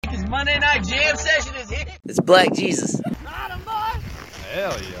Because Monday Night Jam Session is here. It's Black Jesus.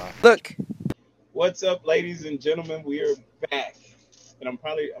 Hell yeah. Look. What's up, ladies and gentlemen? We are back. And I'm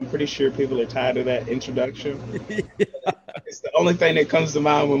pretty sure people are tired of that introduction. Yeah. It's the only thing that comes to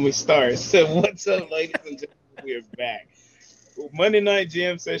mind when we start. So what's up, ladies and gentlemen? We are back. Monday Night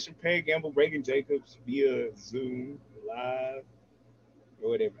Jam Session, Perry Gamble, Reagan Jacobs via Zoom, live,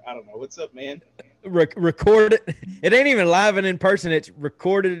 or whatever. I don't know. What's up, man? Recorded. It ain't even live and in person. It's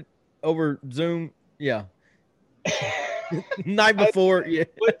recorded over Zoom. Yeah. Night before. Yeah.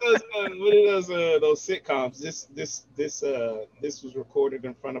 What are those sitcoms? This was recorded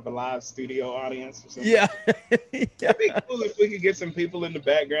in front of a live studio audience or something. Yeah. It'd be cool if we could get some people in the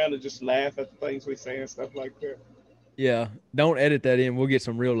background to just laugh at the things we say and stuff like that. Yeah. Don't edit that in. We'll get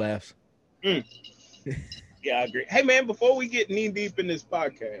some real laughs. Yeah, I agree. Hey, man, before we get knee deep in this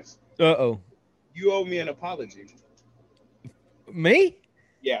podcast, you owe me an apology. Me?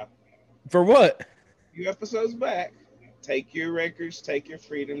 Yeah. For what? A few episodes back. Take your records, take your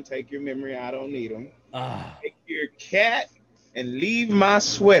freedom, take your memory. I don't need them. Take your cat and leave my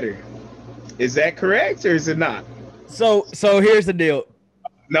sweater. Is that correct or is it not? So here's the deal.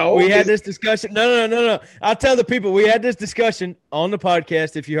 No. We had this discussion. No. I'll tell the people we had this discussion on the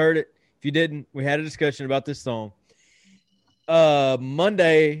podcast. If you heard it, if you didn't, we had a discussion about this song.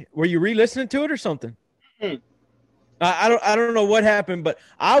 Monday, were you re-listening to it or something? I don't know what happened, but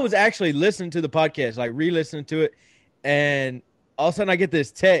I was actually listening to the podcast, like re-listening to it. And all of a sudden I get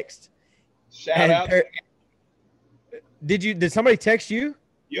this text. Shout out. Did somebody text you?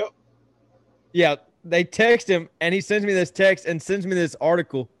 Yep. Yeah, they text him and he sends me this text and sends me this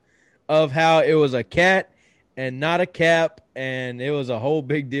article of how it was a cat and not a cap. And it was a whole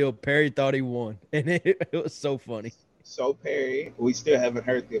big deal. Perry thought he won. And it was so funny. So Perry, we still haven't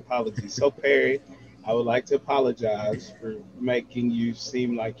heard the apology. So Perry, I would like to apologize for making you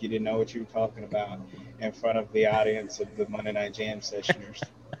seem like you didn't know what you were talking about in front of the audience of the Monday Night Jam Sessioners.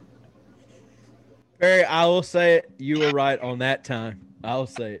 Perry, I will say it. You were right on that time. I will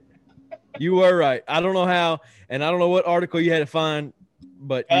say it. You were right. I don't know how, and I don't know what article you had to find,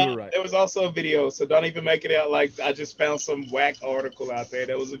 but you were right. There was also a video, so don't even make it out like I just found some whack article out there.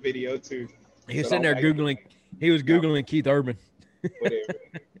 There was a video, too. He was sitting there Googling. He was Googling Keith Urban.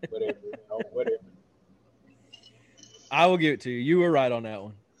 Whatever. I will give it to you. You were right on that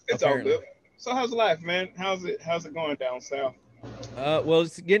one. It's apparently all good. So how's life, man? How's it going down south? Well,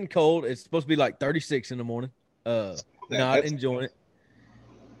 it's getting cold. It's supposed to be like 36 in the morning. Not enjoying it.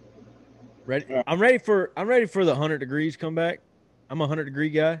 Ready? I'm ready for the 100 degrees come back. I'm a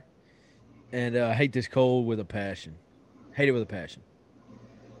 100-degree guy, and I hate this cold with a passion. Hate it with a passion.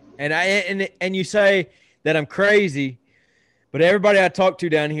 And you say that I'm crazy, but everybody I talk to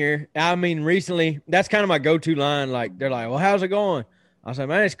down here, I mean, recently, that's kind of my go-to line. Like, they're like, well, how's it going? I say,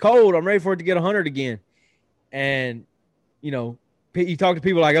 man, it's cold. I'm ready for it to get 100 again. And, you know, you talk to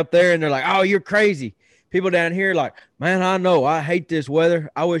people like up there, and they're like, oh, you're crazy. People down here like, man, I know. I hate this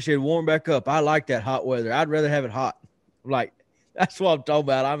weather. I wish it'd warm back up. I like that hot weather. I'd rather have it hot. I'm like, that's what I'm talking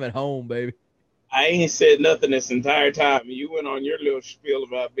about. I'm at home, baby. I ain't said nothing this entire time. You went on your little spiel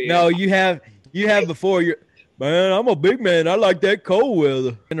about being. No, you have before. Man, I'm a big man. I like that cold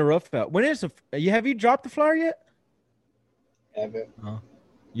weather. In the rough out. When is have you dropped the flyer yet? Haven't. Huh?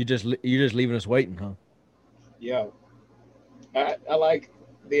 You're just leaving us waiting, huh? Yeah. I like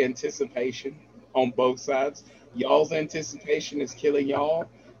the anticipation on both sides. Y'all's anticipation is killing y'all,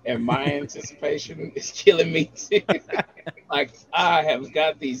 and my anticipation is killing me too. Like, I have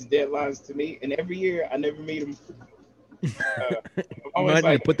got these deadlines to meet, and every year I never meet them. You might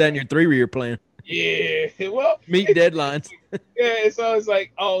need to put that in your 3-year plan. Yeah, well, meet deadlines. Yeah, it's always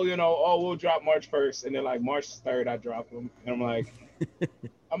like, we'll drop March 1st, and then like March 3rd I drop them, and I'm like,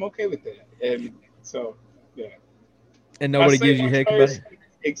 I'm okay with that, and so yeah. And nobody gives you heck about it.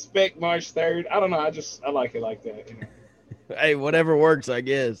 Expect March 3rd. I don't know. I like it like that. You know? Hey, whatever works, I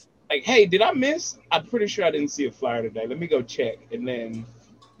guess. Like, hey, did I miss? I'm pretty sure I didn't see a flyer today. Let me go check, and then,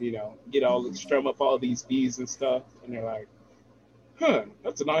 strum up all these bees and stuff, and they're like,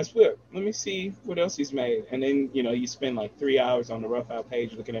 that's a nice whip. Let me see what else he's made. And then, you spend like 3 hours on the Rough Out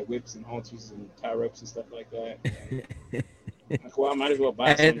page looking at whips and halters and tie ropes and stuff like that. Like, well, I might as well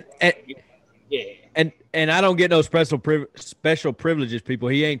buy some. Yeah. And I don't get no special privileges, people.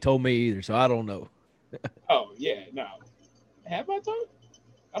 He ain't told me either, so I don't know. Oh, yeah, no. Have I told?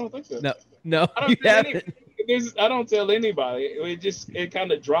 I don't think so. No, you haven't. I don't tell anybody. It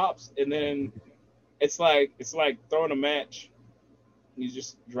kind of drops, and then it's like throwing a match. You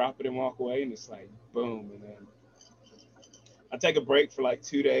just drop it and walk away, and it's like boom, and then I take a break for like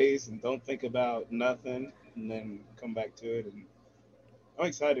 2 days and don't think about nothing, and then come back to it, and I'm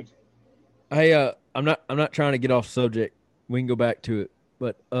excited. Hey, I'm not trying to get off subject. We can go back to it.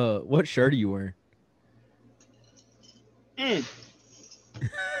 But what shirt are you wearing? Oh,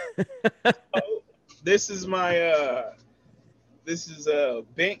 this is my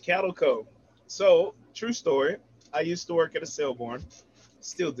Bent Cattle Co. So, true story. I used to work at a sale barn.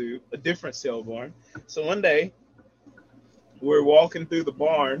 Still do, a different sale barn. So one day we're walking through the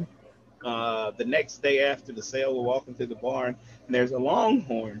barn. The next day after the sale, we're walking through the barn, and there's a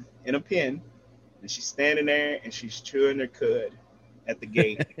longhorn in a pen, and she's standing there and she's chewing her cud at the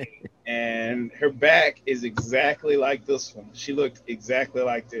gate. And her back is exactly like this one. She looked exactly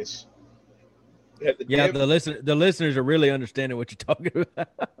like this. Yeah, the listeners are really understanding what you're talking about.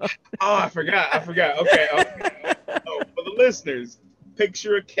 Oh, I forgot. Okay. Oh, for the listeners,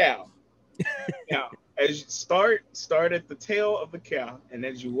 picture a cow. Now, as you start at the tail of the cow, and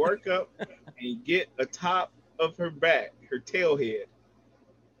as you work up and you get the top of her back, her tail head,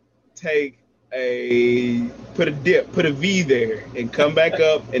 put a V there, and come back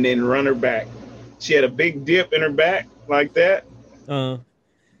up, and then run her back. She had a big dip in her back like that.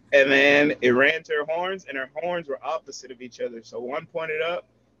 And then it ran to her horns, and her horns were opposite of each other. So one pointed up,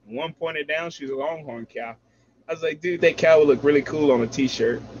 and one pointed down. She was a longhorn cow. I was like, dude, that cow would look really cool on a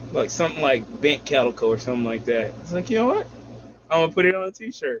T-shirt, like something like Bent Cattle Co. or something like that. I was like, you know what? I'm gonna put it on a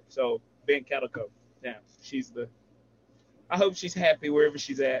T-shirt. So Bent Cattle Co. Yeah, I hope she's happy wherever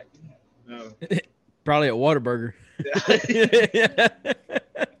she's at. Probably at Whataburger.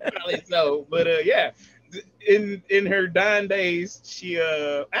 Probably so, but yeah. In her dying days, she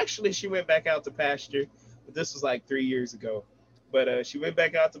went back out to pasture, but this was like 3 years ago. But she went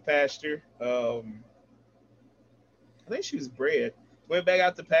back out to pasture. I think she was bred. Went back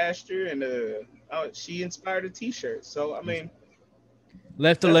out to pasture, and she inspired a T-shirt. So I mean,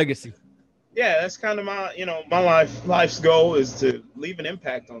 left a legacy. Yeah, that's kind of my life's goal is to leave an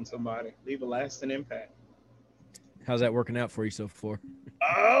impact on somebody, leave a lasting impact. How's that working out for you so far?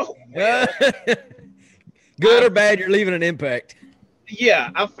 Oh, well. Good or bad, you're leaving an impact. Yeah,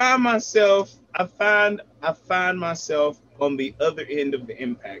 I find myself on the other end of the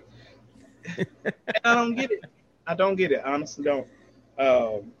impact. And I don't get it. I honestly don't.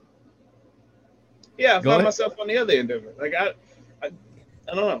 Yeah, I find myself on the other end of it. Like I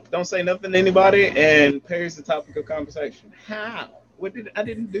don't know. Don't say nothing to anybody, and Perry's the topic of conversation. How? I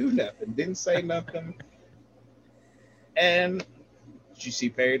didn't do nothing. Didn't say nothing. And did you see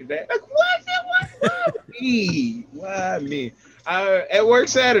Perry today? Like, what? Why me? Why me? At work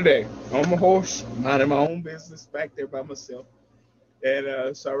Saturday on my horse, minding my own business back there by myself.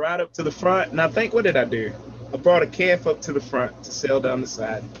 And so I ride up to the front, and I think, what did I do? I brought a calf up to the front to sell down the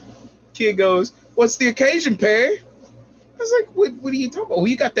side. Kid goes, "What's the occasion, Perry?" I was like, what are you talking about? Oh,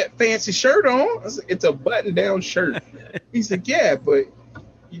 you got that fancy shirt on? I was like, it's a button-down shirt. He's like, yeah, but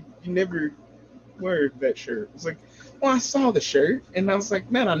you never wear that shirt. I was like, well, I saw the shirt, and I was like,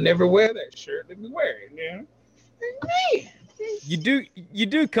 man, I never wear that shirt. Let me wear it, you know? Like, man. You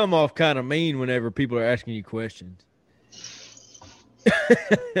do come off kind of mean whenever people are asking you questions.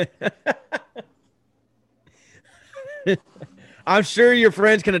 I'm sure your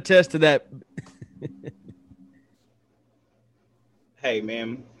friends can attest to that. Hey,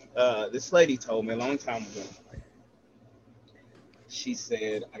 man, this lady told me a long time ago. She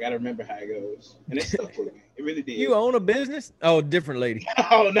said, I got to remember how it goes. And it stuck with me. It really did. You own a business? Oh, different lady.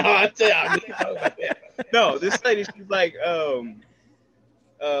 Oh, no, I tell you, I really know about that. No, this lady, she's like,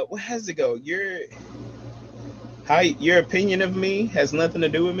 what has it go? Your opinion of me has nothing to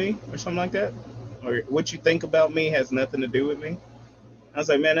do with me, or something like that? Or what you think about me has nothing to do with me? I was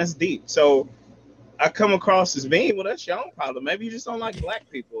like, man, that's deep. So I come across as mean. Well, that's your own problem. Maybe you just don't like black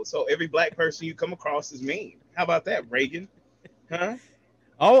people. So every black person you come across is mean. How about that, Reagan? Huh?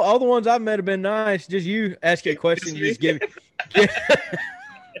 All the ones I've met have been nice. Just you ask a question, you just give it.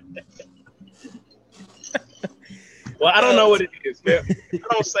 Well, I don't know what it is, man. I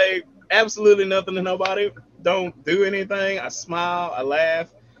don't say absolutely nothing to nobody. Don't do anything. I smile. I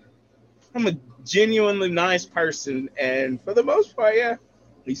laugh. I'm a genuinely nice person, and for the most part, yeah,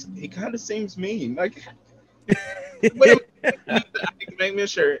 he kind of seems mean. Like, but make me a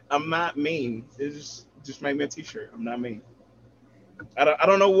shirt. I'm not mean. It's just make me a T-shirt. I'm not mean. I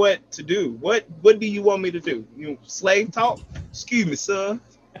don't know what to do. What do you want me to do? You slave talk? Excuse me, sir.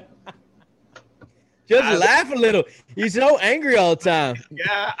 Just laugh a little. You're so angry all the time.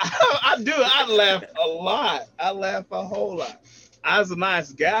 Yeah, I do. I laugh a lot. I laugh a whole lot. I was a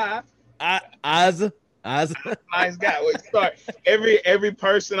nice guy. Nice guy. Wait, start. Every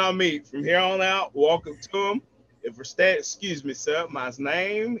person I meet from here on out, walk up to him. If we're staying, excuse me, sir. My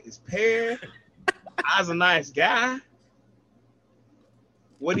name is Perry. I was a nice guy.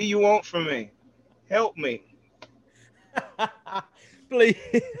 What do you want from me? Help me. Please,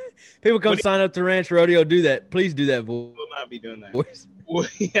 people come sign up to Ranch Rodeo. Do that. Please do that, I will not be doing that. voice.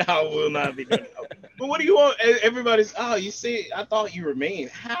 Yeah, I will not be doing that. But what do you want? Everybody's, oh, you see, I thought you were mean.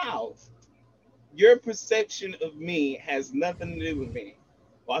 How? Your perception of me has nothing to do with me.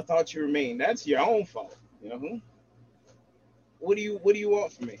 Well, I thought you were mean. That's your own fault. You know? What do you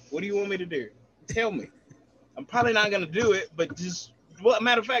want from me? What do you want me to do? Tell me. I'm probably not gonna do it, but just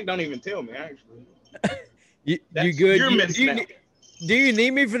matter of fact, don't even tell me. Actually, you good? You're missing out. Do you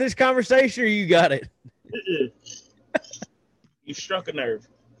need me for this conversation, or you got it? You struck a nerve.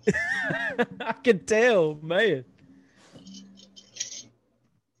 I can tell, man.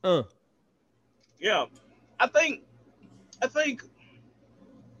 Yeah, I think.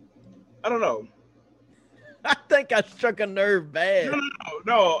 I don't know. I think I struck a nerve bad.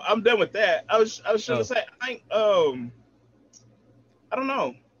 No, I'm done with that. I was trying to say, I think, I don't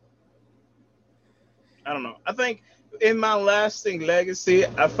know. I think in my lasting legacy,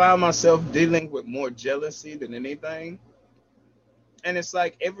 I found myself dealing with more jealousy than anything. And it's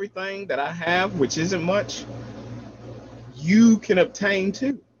like everything that I have, which isn't much, you can obtain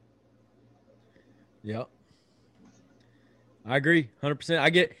too. Yep. I agree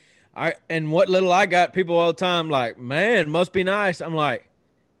 100%. And what little I got, people all the time like, man, must be nice. I'm like,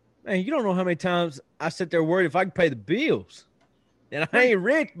 man, you don't know how many times I sit there worried if I can pay the bills. And I ain't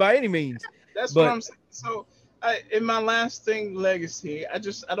rich by any means. That's what I'm saying. So in my lasting legacy, I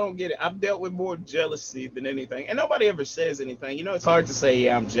don't get it. I've dealt with more jealousy than anything. And nobody ever says anything. You know, it's hard to say,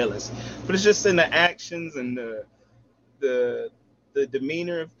 yeah, I'm jealous. But it's just in the actions and the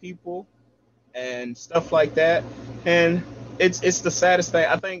demeanor of people and stuff like that. And it's the saddest thing.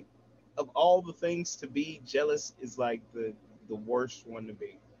 I think of all the things to be, jealous is like the worst one to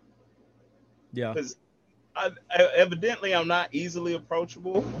be. Yeah. Because evidently I'm not easily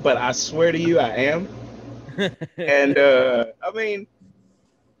approachable, but I swear to you I am. And I mean,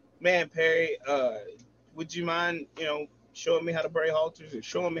 man, Perry, would you mind, showing me how to braid halters or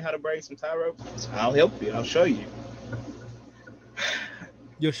showing me how to braid some tie ropes? I'll help you. I'll show you.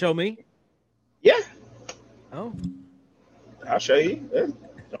 You'll show me? Yeah. Oh. I'll show you.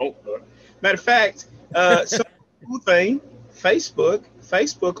 Don't. Matter of fact, so cool thing,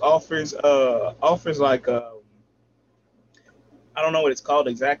 Facebook offers like I don't know what it's called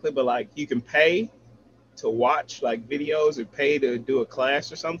exactly, but like you can pay to watch like videos or pay to do a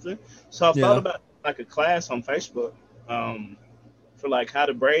class or something. So I thought about like a class on Facebook for like how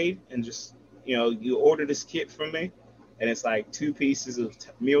to braid, and just you order this kit from me, and it's like 2 pieces of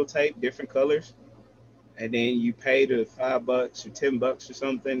meal tape, different colors. And then you pay the $5 or $10 or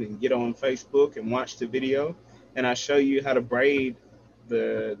something and get on Facebook and watch the video. And I show you how to braid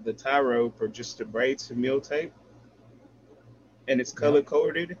the tie rope or just to braid some meal tape. And it's color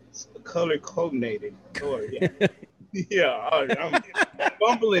coded. It's color coordinated. Oh, yeah. Yeah. I'm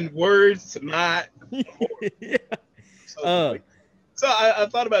bumbling words tonight. So I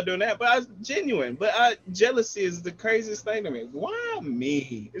thought about doing that, but I was genuine. But jealousy is the craziest thing to me. Why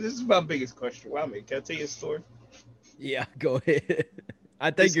me? This is my biggest question. Why me? Can I tell you a story? Yeah, go ahead. I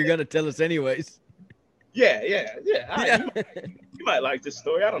think you're going to tell us anyways. Yeah. You might like this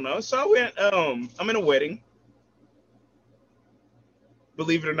story. I don't know. So I went, I'm in a wedding.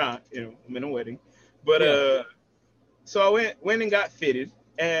 Believe it or not, I'm in a wedding. But so I went and got fitted.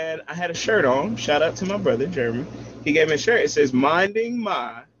 And I had a shirt on. Shout out to my brother, Jeremy. He gave me a shirt. It says, "Minding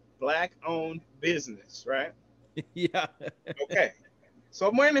my Black-owned business," right? Yeah. Okay. So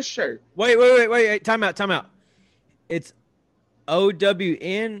I'm wearing a shirt. Wait. Time out. It's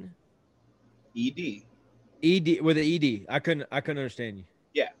OWN? ED. ED, with an ED. I couldn't understand you.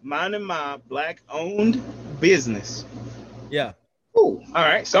 Yeah. Minding my Black-owned business. Yeah. Cool. All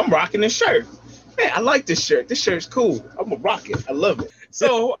right. So I'm rocking this shirt. Man, I like this shirt. This shirt's cool. I'm going to rock it. I love it.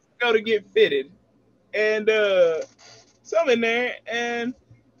 So I go to get fitted. And so I'm in there. And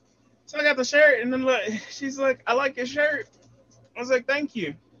so I got the shirt. And then she's like, "I like your shirt." I was like, "Thank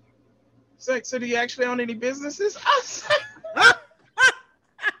you." She's like, "So do you actually own any businesses?" I was like,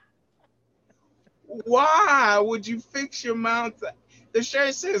 why would you fix your mouth? The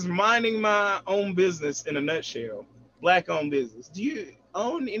shirt says, "Minding my own business," in a nutshell. Black-owned business. Do you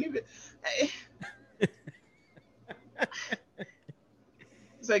own any of it?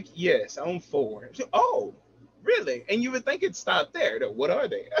 It's like, yes, I own 4. Oh, really? And you would think it'd stop there. What are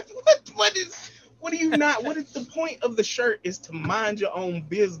they? What is the point of the shirt is to mind your own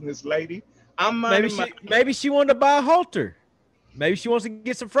business, lady. Maybe she wanted to buy a halter. Maybe she wants to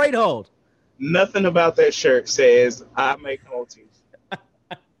get some freight hauled. Nothing about that shirt says I make halters.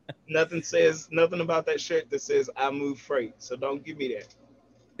 Nothing about that shirt that says I move freight. So don't give me that.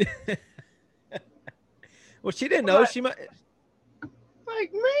 Well, she didn't know. She might.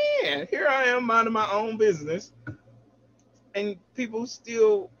 Like, man, here I am minding my own business, and people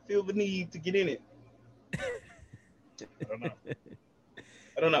still feel the need to get in it.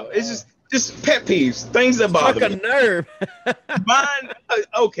 I don't know. It's just pet peeves, things that bother me. Struck a nerve. Mine,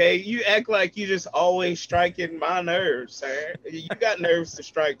 okay, you act like you just always striking my nerves, sir. You got nerves to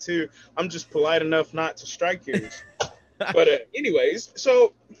strike too. I'm just polite enough not to strike yours. But anyways,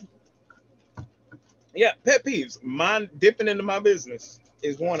 so yeah, pet peeves. Mine dipping into my business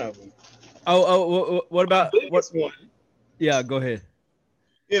is one of them. What about what's one? Yeah, go ahead.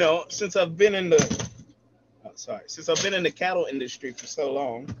 You know, since I've been in the cattle industry for so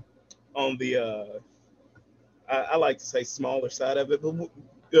long, on the I like to say smaller side of it, but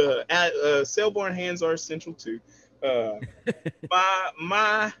Selborne hands are essential too.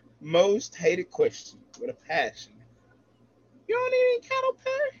 My most hated question with a passion. You don't need any cattle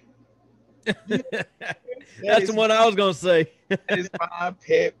pay? That's the one I was gonna say. That is my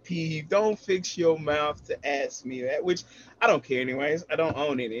pet peeve. Don't fix your mouth to ask me that, which I don't care anyways. I don't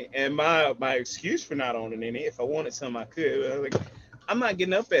own any. And my excuse for not owning any, if I wanted some, I could. I'm not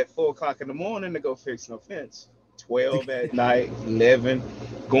getting up at 4 o'clock in the morning to go fix no fence. 12 at night, 11,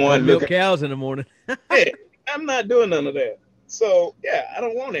 going milk cows in the morning. Yeah, I'm not doing none of that. So yeah, I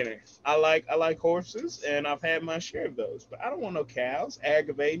don't want any. I like horses, and I've had my share of those, but I don't want no cows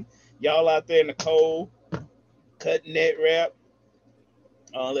aggravating. Y'all out there in the cold, cutting net wrap,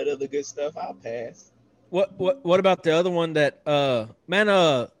 all that other good stuff. I'll pass. What about the other one that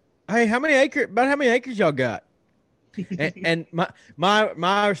hey, how many acres y'all got? and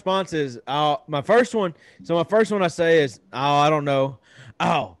my response is my first one I say is, I don't know.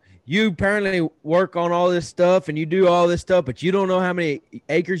 You apparently work on all this stuff and you do all this stuff, but you don't know how many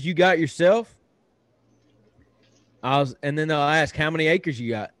acres you got yourself. And then they'll ask how many acres you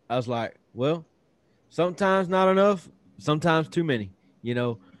got. I was like, well, sometimes not enough, sometimes too many, you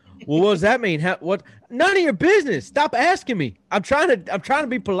know. Well, what does that mean? What? None of your business. Stop asking me. I'm trying to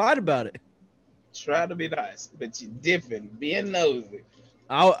be polite about it. Try to be nice, but you're dipping, being nosy.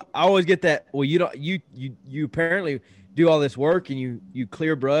 I always get that. Well, you apparently do all this work and you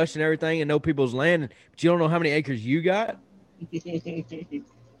clear brush and everything and know people's land, but you don't know how many acres you got.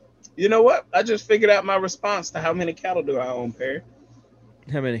 You know what? I just figured out my response to how many cattle do I own, Perry.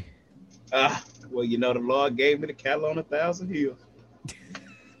 How many? Well, you know, the Lord gave me the cattle on 1,000 hills.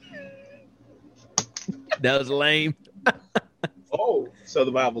 That was lame. Oh, so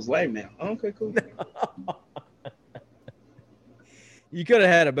the Bible's lame now. Okay, cool. You could have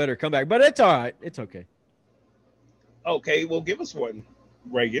had a better comeback, but it's all right. It's okay. Okay, well, give us one,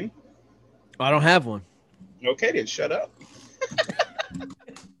 Reagan. I don't have one. Okay, then shut up.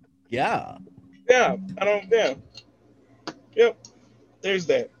 Yeah. Yeah, I don't. Yeah. Yep. There's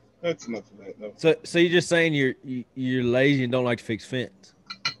that. That's enough of that, though. So you're just saying you're lazy and don't like to fix fence?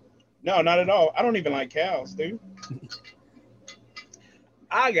 No, not at all. I don't even like cows, dude.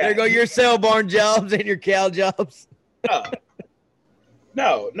 There go your cell barn jobs and your cow jobs.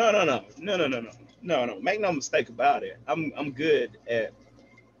 No. Make no mistake about it. I'm good at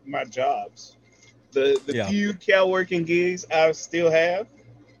my jobs. The few cow working gigs I still have,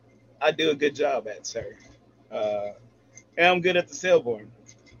 I do a good job at, sir. And I'm good at the cell barn.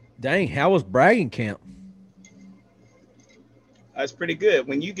 Dang, how was bragging camp? That's pretty good.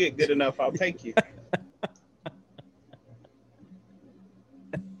 When you get good enough, I'll take you.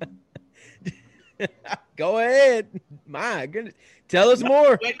 Go ahead. My goodness. Tell us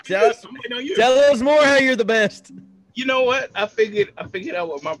more. Tell us more how you're the best. You know what? I figured out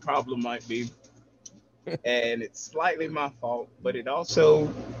what my problem might be. And it's slightly my fault, but it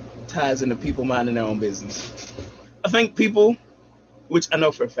also ties into people minding their own business. I think people, which I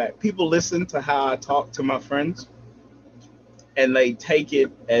know for a fact, people listen to how I talk to my friends and they take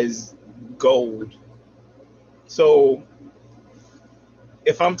it as gold. So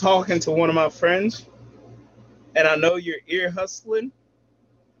if I'm talking to one of my friends and I know you're ear hustling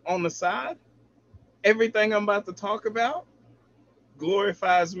on the side, everything I'm about to talk about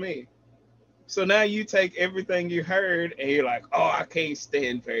glorifies me. So now you take everything you heard and you're like, oh, I can't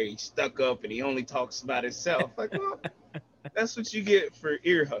stand Perry. He's stuck up and he only talks about himself. Like, well, that's what you get for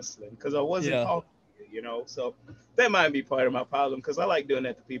ear hustling, because I wasn't talking to you, you know? So that might be part of my problem, because I like doing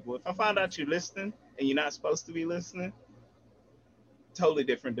that to people. If I find out you're listening and you're not supposed to be listening, totally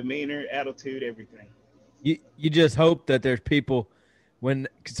different demeanor, attitude, everything. You just hope that there's people when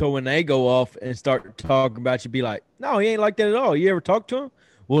they go off and start talking about you, be like, no, he ain't like that at all. You ever talk to him?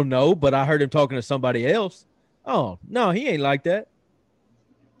 Well, no, but I heard him talking to somebody else. Oh, no, he ain't like that.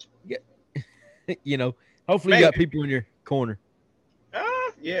 Yeah. You know, hopefully you got people in your corner.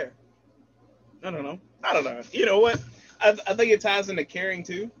 Yeah. I don't know. You know what? I think it ties into caring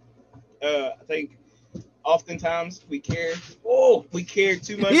too. I think oftentimes we care. Oh, we care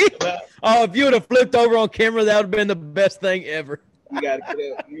too much about. Oh, if you would have flipped over on camera, that would have been the best thing ever. You gotta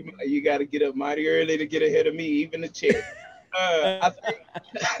get up. You gotta get up mighty early to get ahead of me, even the chair. I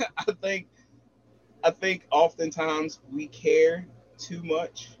think oftentimes we care too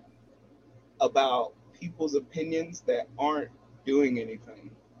much about people's opinions that aren't doing anything,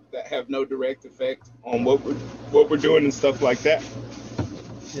 that have no direct effect on what we're doing and stuff like that.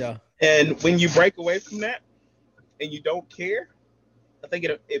 Yeah. And when you break away from that and you don't care, I think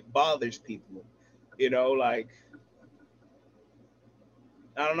it bothers people. You know, like,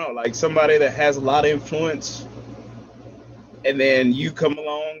 I don't know, like somebody that has a lot of influence, and then you come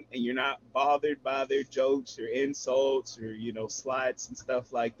along and you're not bothered by their jokes or insults or, you know, slights and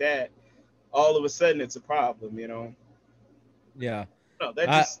stuff like that. All of a sudden it's a problem, you know? Yeah. No,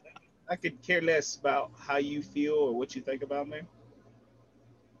 I could care less about how you feel or what you think about me.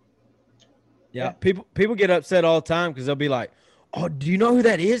 Yeah. People get upset all the time because they'll be like, oh, do you know who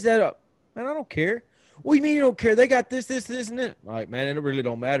that is? Man, I don't care. What do you mean you don't care? They got this, and this. Like, man, it really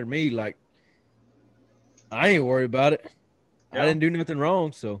don't matter to me. Like, I ain't worried about it. Yeah. I didn't do nothing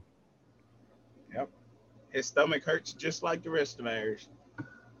wrong, so. Yep. His stomach hurts just like the rest of ours.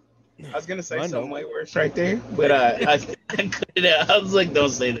 I was gonna say something way worse right there, but I couldn't. I was like, don't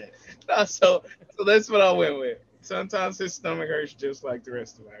say that. No, so that's what I went with. Sometimes his stomach hurts just like the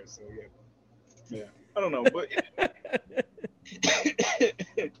rest of ours. So yeah. I don't know, but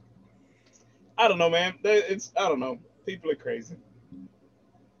I don't know, man. I don't know. People are crazy.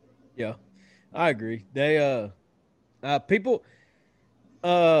 Yeah, I agree. They people.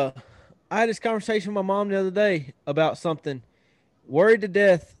 I had this conversation with my mom the other day about something. Worried to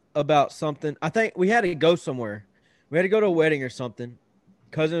death about something. I think we had to go somewhere. We had to go to a wedding or something.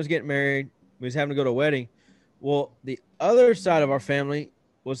 Cousin was getting married. We was having to go to a wedding. Well, the other side of our family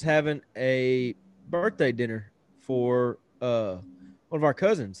was having a birthday dinner for one of our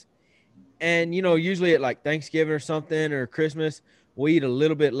cousins. And, you know, usually at like Thanksgiving or something or Christmas, we eat a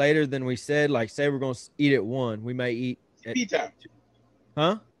little bit later than we said. Like, say we're going to eat at 1. We may eat at tea time.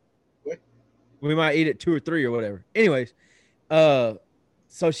 Huh? What? We might eat at 2 or 3 or whatever. Anyways,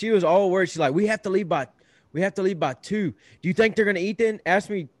 so she was all worried. She's like, we have to leave by 2. Do you think they're going to eat then? Asked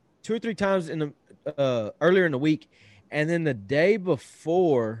me 2 or 3 times in the earlier in the week. And then the day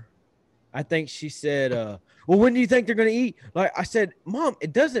before, I think she said, well, when do you think they're going to eat? Like I said, Mom,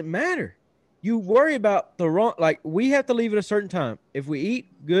 it doesn't matter. You worry about the wrong, like we have to leave at a certain time. If we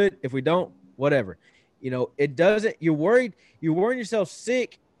eat, good. If we don't, whatever. You know, it doesn't, you're worrying yourself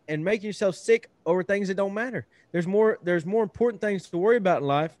sick and making yourself sick over things that don't matter. There's more important things to worry about in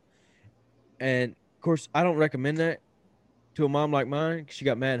life. And of course, I don't recommend that to a mom like mine. She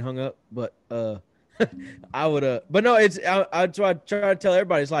got mad and hung up, but I would, but no, that's why I try to tell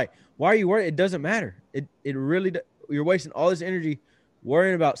everybody. It's like, why are you worried? It doesn't matter. It really, you're wasting all this energy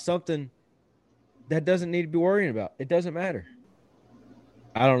worrying about something that doesn't need to be worrying about. It doesn't matter.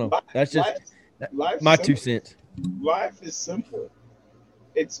 I don't know. That's just my 2 cents. Life is simple.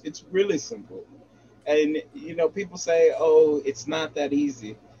 It's really simple. And, you know, people say, oh, it's not that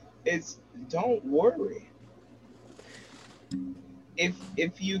easy. Don't worry.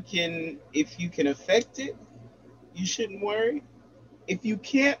 If you can affect it, you shouldn't worry. If you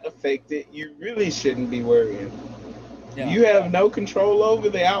can't affect it, you really shouldn't be worrying. Yeah. You have no control over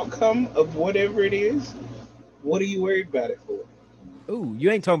the outcome of whatever it is. What are you worried about it for? Ooh, you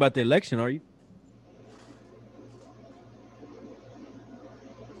ain't talking about the election, are you?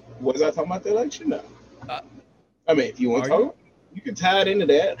 Was I talking about the election? No. I mean, if you want to talk, you can tie it into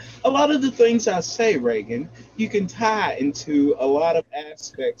that. A lot of the things I say, Reagan, you can tie into a lot of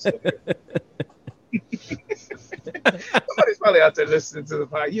aspects of it. Somebody's probably out there listening to the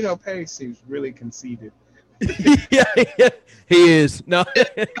podcast. You know, Perry seems really conceited. yeah, he is. No,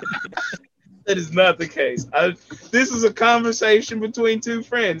 that is not the case. This is a conversation between 2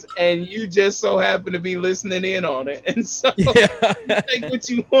 friends, and you just so happen to be listening in on it. And so take what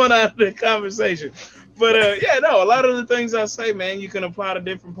you want out of the conversation. But a lot of the things I say, man, you can apply to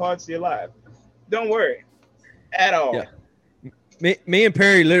different parts of your life. Don't worry at all. Yeah. Me and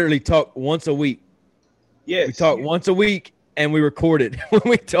Perry literally talk once a week. Yes. We talk once a week, and we record it when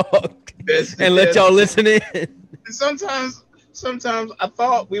we talk and let y'all listen in. Sometimes I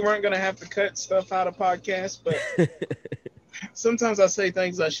thought we weren't going to have to cut stuff out of podcasts, but sometimes I say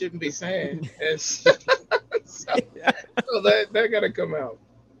things I shouldn't be saying. so that got to come out.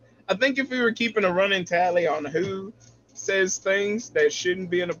 I think if we were keeping a running tally on who says things that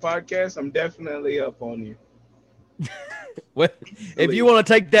shouldn't be in a podcast, I'm definitely up on you. Well, if you want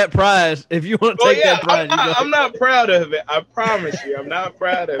to take that prize, that prize, I'm not proud of it. I promise you, I'm not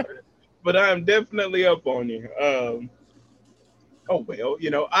proud of it. But I'm definitely up on you.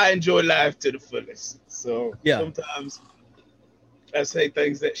 I enjoy life to the fullest. So sometimes I say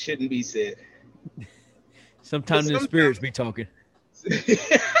things that shouldn't be said. Sometimes the spirits be talking.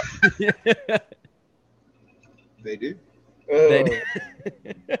 They do. They do.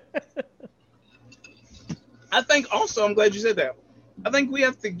 I think also, I'm glad you said that. I think we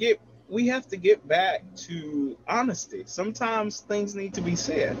have to get back to honesty. Sometimes things need to be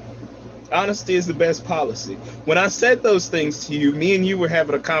said. Honesty is the best policy. When I said those things to you, me and you were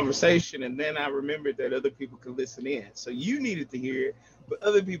having a conversation, and then I remembered that other people could listen in. So you needed to hear it, but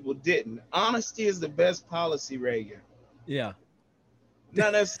other people didn't. Honesty is the best policy, Reagan. Yeah.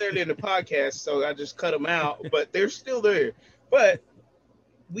 Not necessarily in the podcast, so I just cut them out, but they're still there. But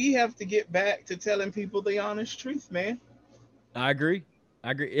we have to get back to telling people the honest truth, man. I agree.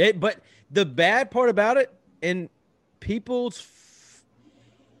 But the bad part about it, and people's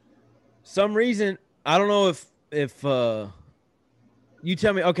some reason, I don't know if you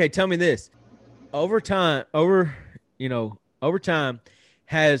tell me this. Over time,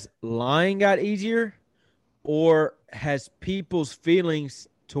 has lying got easier, or has people's feelings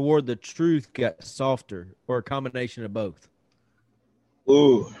toward the truth got softer, or a combination of both?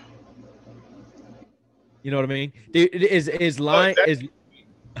 Ooh. You know what I mean? Is lying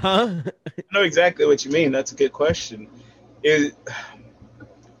I know exactly what you mean. That's a good question.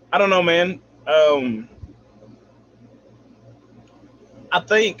 I don't know, man. I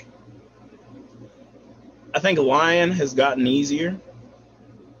think lying has gotten easier.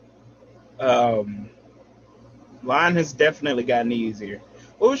 Lying has definitely gotten easier.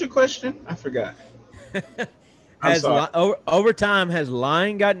 What was your question? I forgot. Over time, has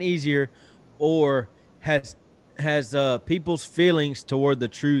lying gotten easier, or has people's feelings toward the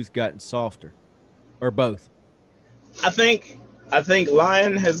truth gotten softer, or both? I think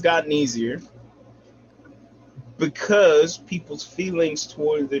lying has gotten easier because people's feelings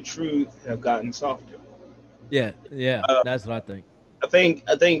toward the truth have gotten softer. Yeah, that's what I think. I think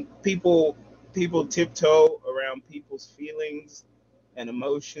people tiptoe around people's feelings and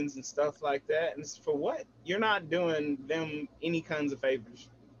emotions and stuff like that, and it's for what? You're not doing them any kinds of favors.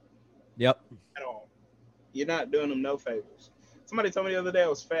 Yep. At all. You're not doing them no favors. Somebody told me the other day I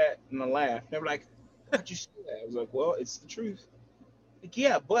was fat, and I laughed. They were like, "How'd you say that?" I was like, "Well, it's the truth." Like,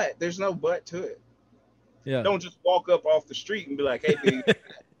 yeah, but there's no but to it. Yeah. Don't just walk up off the street and be like, "Hey, dude, do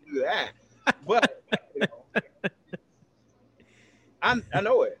that." But I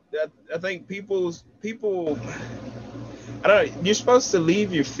know it. I think people. I don't know. You're supposed to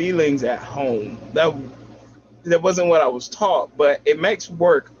leave your feelings at home. That wasn't what I was taught, but it makes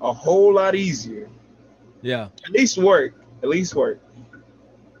work a whole lot easier. Yeah. At least work.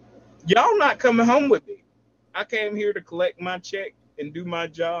 Y'all not coming home with me. I came here to collect my check and do my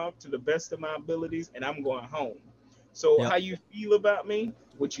job to the best of my abilities, and I'm going home. So how you feel about me,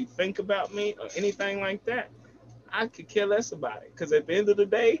 what you think about me, or anything like that, I could care less about it. Because at the end of the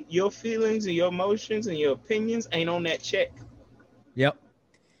day, your feelings and your emotions and your opinions ain't on that check. Yep.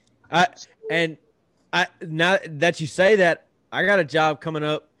 Now that you say that, I got a job coming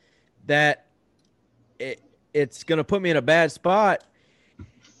up that it's going to put me in a bad spot,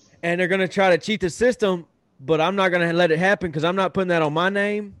 and they're going to try to cheat the system, but I'm not going to let it happen because I'm not putting that on my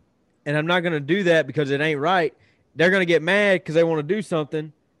name, and I'm not going to do that because it ain't right. They're going to get mad because they want to do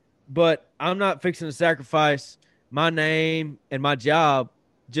something, but I'm not fixing to sacrifice my name and my job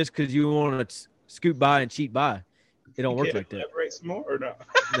just because you want to scoot by and cheat by. It don't work like that. Elaborate some more or no?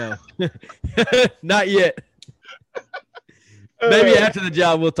 No, not yet. Maybe after the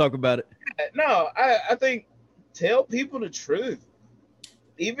job we'll talk about it. No, I think tell people the truth,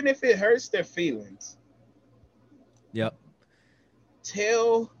 even if it hurts their feelings. Yep.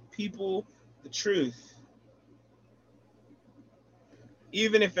 Tell people the truth,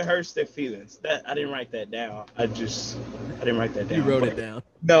 even if it hurts their feelings. That I didn't write that down. I didn't write that down. You wrote it down.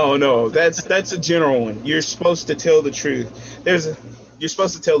 No, that's a general one. You're supposed to tell the truth. You're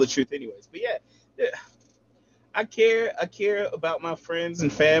supposed to tell the truth anyways. But yeah, I care about my friends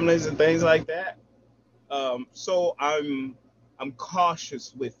and families and things like that. So I'm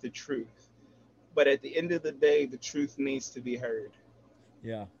cautious with the truth. But at the end of the day, the truth needs to be heard.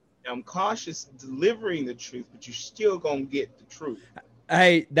 Yeah. I'm cautious delivering the truth, but you're still gonna get the truth.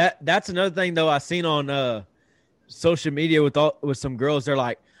 Hey, that's another thing though I seen on social media with some girls. They're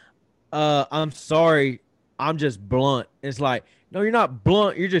like, I'm sorry, I'm just blunt. It's like, no, you're not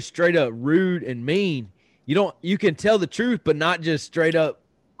blunt. You're just straight up rude and mean. You can tell the truth, but not just straight up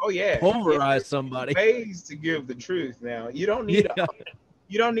Oh yeah, pulverize somebody. Ways to give the truth. Now you don't need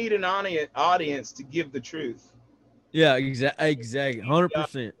an audience to give the truth. Yeah, exactly,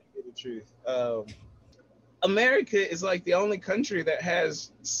 100%. The truth. America is like the only country that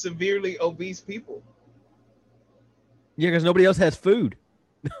has severely obese people. Yeah, because nobody else has food.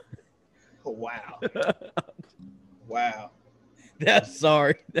 Wow. Wow.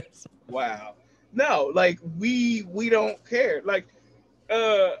 Wow. No, like we don't care. Like,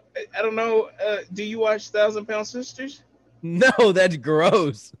 I don't know. Do you watch 1,000 Pound Sisters? No, that's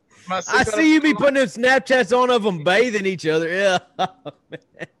gross. I see you be putting them Snapchats on of them bathing each other. Yeah.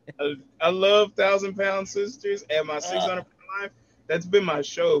 I love 1,000 Pound Sisters and my 600 Pound Life. That's been my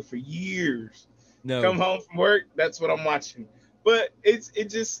show for years. No. Come home from work, that's what I'm watching. But it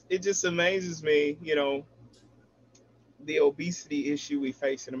just amazes me, you know, the obesity issue we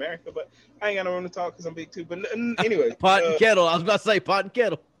face in America. But I ain't got no room to talk because I'm big too. But anyway, pot and kettle. I was about to say pot and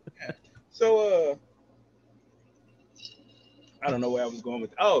kettle. Yeah. So I don't know where I was going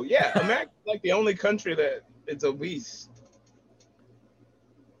with. Oh yeah, America's like the only country that it's obese.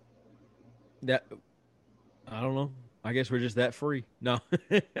 That I don't know. I guess we're just that free. No.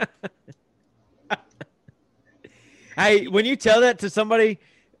 Hey, when you tell that to somebody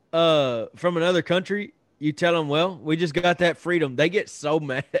from another country, you tell them, well, we just got that freedom. They get so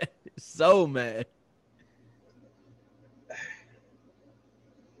mad. So mad.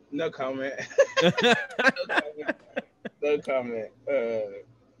 No comment. No comment.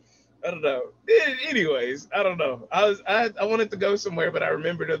 I don't know. Anyways, I don't know. I wanted to go somewhere, but I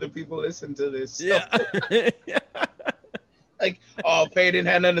remembered other people listen to this. Yeah. Like, oh, Pay didn't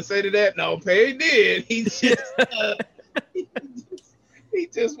have nothing to say to that. No, Pay did. He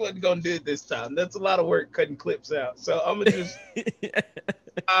just wasn't gonna do it this time. That's a lot of work cutting clips out. So I'm gonna just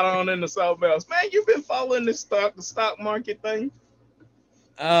add on into something else. Man, you've been following the stock market thing.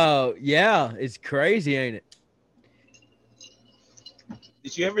 Oh yeah, it's crazy, ain't it?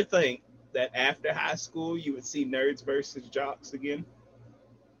 Did you ever think that after high school you would see nerds versus jocks again?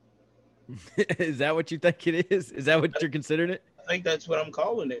 Is that what you think it is? Is that what you're considering it? I think that's what I'm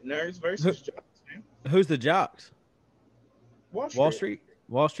calling it. Nerds versus jocks, man. Who's the jocks? Wall Street.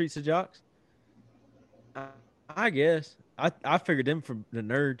 Wall Street's the jocks? I guess. I figured them from the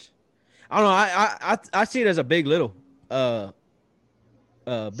nerds. I don't know. I see it as a big little.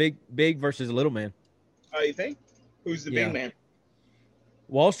 Big versus a little man. Oh, you think? Who's the big man?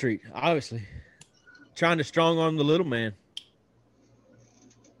 Wall Street, obviously. Trying to strong arm the little man.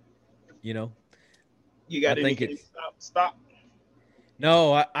 You know? You got anything stop?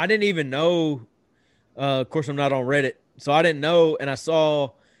 No, I didn't even know. Of course, I'm not on Reddit, so I didn't know. And I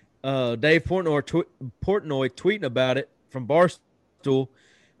saw Dave Portnoy tweeting about it from Barstool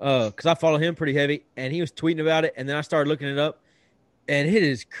because I follow him pretty heavy, and he was tweeting about it. And then I started looking it up, and it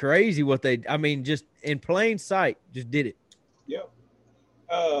is crazy what I mean, just in plain sight, just did it. Yep.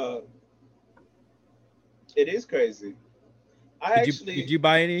 It is crazy. Did you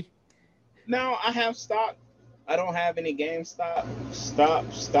buy any? No, I have stock. I don't have any GameStop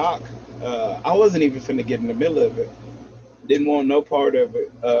stock. I wasn't even finna get in the middle of it. Didn't want no part of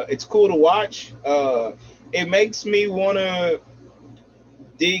it. It's cool to watch. It makes me want to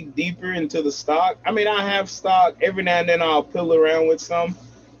dig deeper into the stock. I mean, I have stock. Every now and then I'll pill around with some.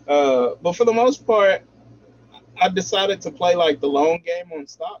 But for the most part, I decided to play like the long game on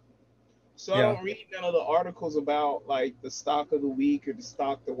stock. So I don't read none of the articles about like the stock of the week or the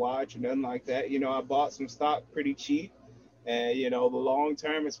stock to watch or nothing like that. You know, I bought some stock pretty cheap, and you know, the long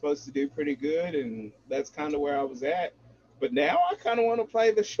term is supposed to do pretty good, and that's kind of where I was at. But now I kind of want to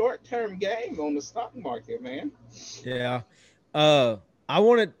play the short term game on the stock market, man. Yeah. I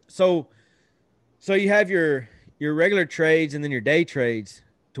wanted so you have your regular trades and then your day trades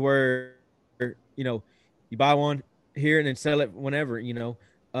to where, you know, you buy one here and then sell it whenever, you know.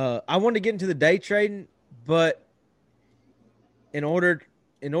 I wanted to get into the day trading, but in order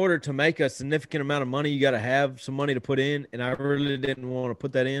to make a significant amount of money, you got to have some money to put in, and I really didn't want to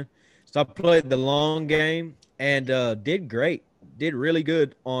put that in. So I played the long game and did great. Did really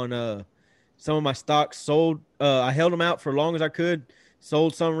good on some of my stocks. Sold. I held them out for as long as I could.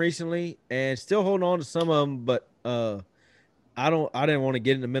 Sold some recently and still holding on to some of them, but I didn't want to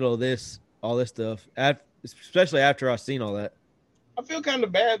get in the middle of all this stuff, especially after I seen all that. I feel kind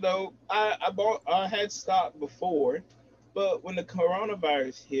of bad though. I had stock before, but when the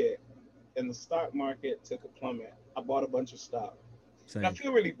coronavirus hit and the stock market took a plummet, I bought a bunch of stock. Same. And I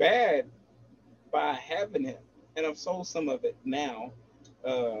feel really bad by having it, and I've sold some of it now.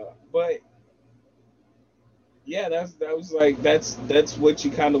 But yeah, that's what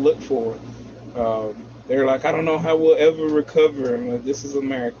you kind of look for. They're like, I don't know how we'll ever recover. I'm like, this is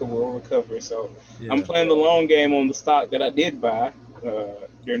America, we'll recover. So I'm playing the long game on the stock that I did buy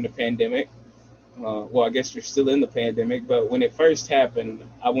during the pandemic. Well, I guess you're still in the pandemic, but when it first happened,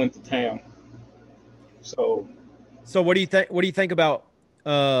 I went to town. So what do you think? What do you think about?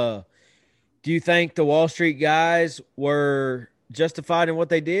 Do you think the Wall Street guys were justified in what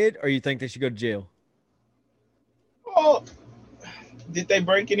they did, or you think they should go to jail? Well, did they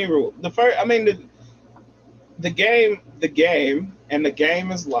break any rule? The game, and the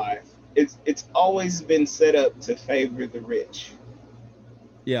game is life. It's always been set up to favor the rich.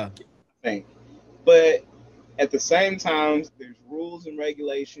 Yeah. I think. But at the same time, there's rules and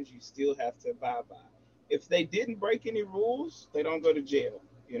regulations you still have to abide by. If they didn't break any rules, they don't go to jail.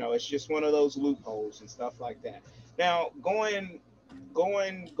 You know, it's just one of those loopholes and stuff like that. Now, going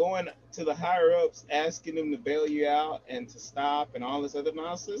to the higher ups, asking them to bail you out and to stop and all this other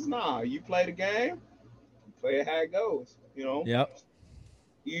nonsense. Nah, you play the game, you play it how it goes. You know. Yep.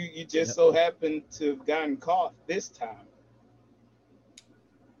 You just so happen to have gotten caught this time.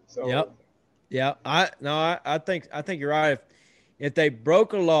 So. Yep. Yeah. I think you're right. If they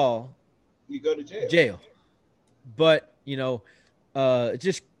broke a law, you go to jail. But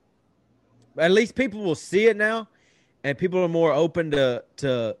just at least people will see it now, and people are more open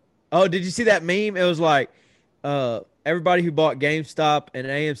to. Oh, did you see that meme? It was like everybody who bought GameStop and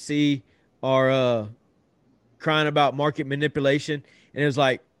AMC are crying about market manipulation, and it was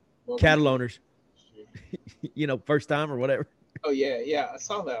like cattle owners, first time or whatever. Oh yeah, I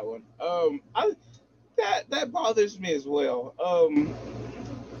saw that one. That bothers me as well.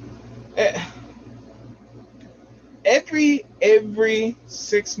 Every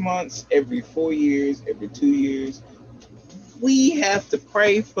 6 months, every 4 years, every 2 years, we have to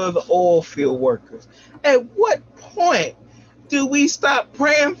pray for the oil field workers. At what point do we stop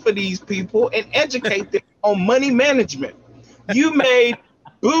praying for these people and educate them on money management? You made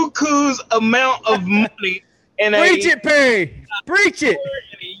buku's amount of money in Preach it, Perry. Preach it.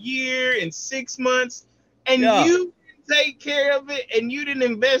 In a year, in 6 months, and you didn't take care of it, and you didn't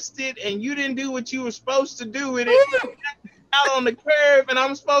invest it, and you didn't do what you were supposed to do with it. Out on the curve, and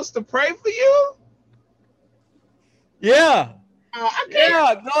I'm supposed to pray for you? Yeah. Go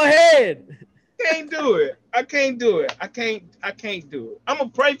ahead. I can't do it. I can't do it. I'm gonna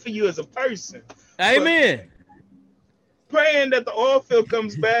pray for you as a person. Amen. Praying that the oil field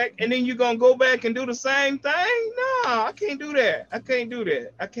comes back, and then you're gonna go back and do the same thing? No, I can't do that. I can't.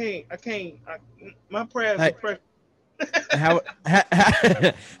 My prayers are prayer. How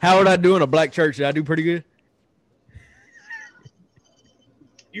would I do in a black church? Did I do pretty good?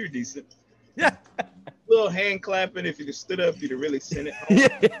 You're decent. Yeah. Little hand clapping. If you stood up, you'd have really sent it home.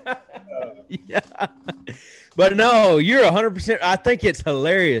 Yeah. But no, you're 100%. I think it's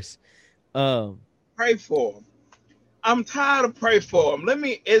hilarious. Pray for them. I'm tired of pray for them. Let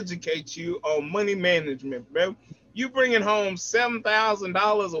me educate you on money management, bro. You bringing home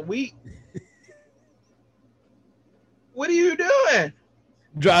 $7,000 a week. What are you doing?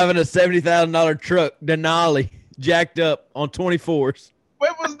 Driving a $70,000 truck, Denali, jacked up on 24s.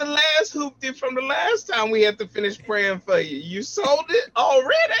 Where was the last hoopty from the last time we had to finish praying for you? You sold it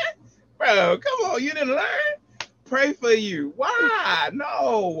already? Bro, come on. You didn't learn? Pray for you. Why?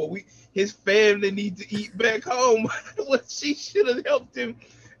 No. His family needs to eat back home. Well, she should have helped him.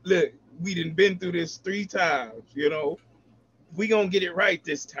 Look, we done been through this 3 times, We gonna get it right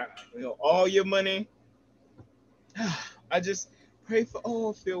this time. All your money. I just pray for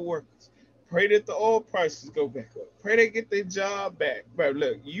oil field workers. Pray that the oil prices go back up. Pray they get their job back. Bro,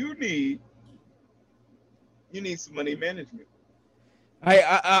 look, you need some money management. Hey,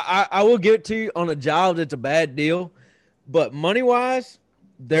 I will give it to you on a job that's a bad deal, but money wise,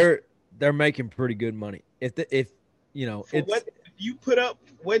 they're making pretty good money. If you put up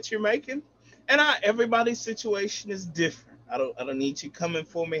what you're making, and everybody's situation is different. I don't need you coming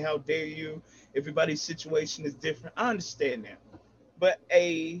for me. How dare you? Everybody's situation is different. I understand that, but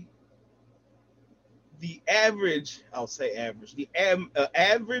the average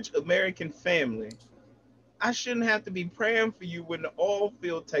American family, I shouldn't have to be praying for you when the oil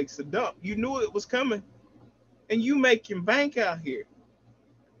field takes a dump. You knew it was coming, and you making bank out here.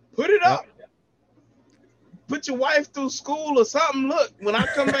 Put it up. Put your wife through school or something. Look, when I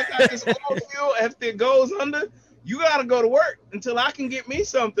come back out this oil field after it goes under, you got to go to work until I can get me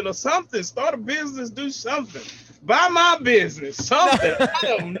something or something. Start a business, do something. Buy my business, something. I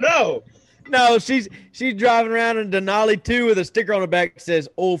don't know. No, she's driving around in Denali 2 with a sticker on the back that says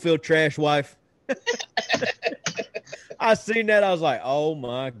oil field trash wife. I seen that. I was like, oh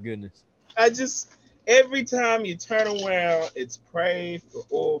my goodness. Every time you turn around, it's pray for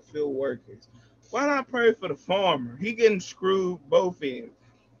oil field workers. Why not pray for the farmer? He getting screwed both ends.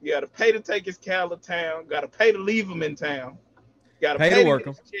 You got to pay to take his cow to town. Got to pay to leave him in town. Got to pay to work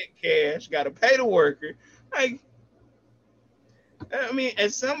him. Check cash. Got to pay the worker. Like, I mean,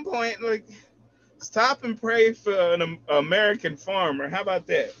 at some point, like, stop and pray for an American farmer. How about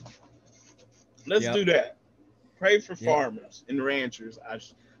that? Let's do that. Pray for farmers and ranchers. I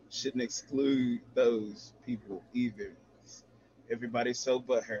shouldn't exclude those people either. Everybody's so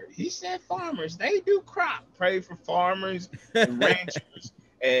butthurt. He said farmers. They do crop. Pray for farmers and ranchers.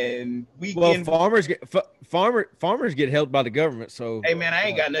 And farmers get helped by the government. So hey man, I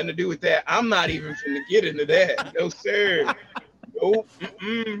ain't got nothing to do with that. I'm not even finna get into that. No sir. Nope.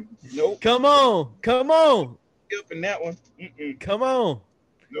 Nope. Come on. Up in that one. Come on.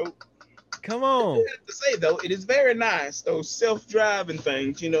 Nope. Come on. I have to say though, it is very nice. Those self-driving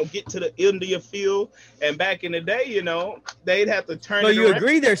things, get to the India field. And back in the day, they'd have to turn. So it you around.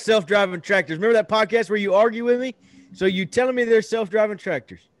 agree they're self-driving tractors? Remember that podcast where you argue with me? So you telling me they're self-driving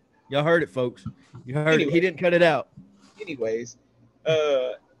tractors? Y'all heard it, folks. You heard it. He didn't cut it out. Anyways,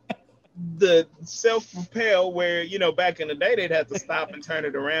 the self-propel where, back in the day, they'd have to stop and turn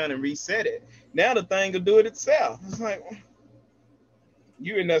it around and reset it. Now the thing will do it itself. It's like,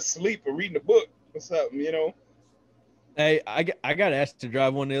 you in that sleep or reading a book or something, Hey, I got asked to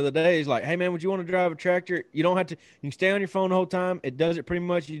drive one the other day. He's like, hey, man, would you want to drive a tractor? You don't have to. You can stay on your phone the whole time. It does it pretty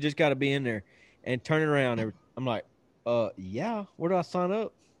much. You just got to be in there and turn it around. I'm like, yeah. Where do I sign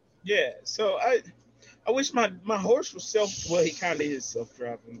up? Yeah. So I wish my horse was well, he kind of is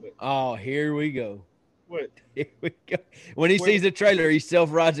self-driving. But oh, here we go. What? Here we go. When he sees the trailer, he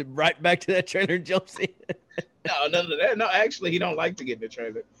self-rides it right back to that trailer and jumps in. No, none of that. No, actually, he don't like to get in the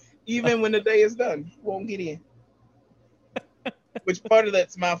trailer. Even when the day is done, he won't get in. Which part of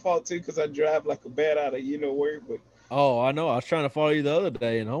that's my fault, too, because I drive like a bat out of where. But oh, I know. I was trying to follow you the other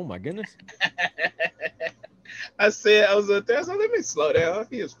day, and oh, my goodness. I was up there, so let me slow down.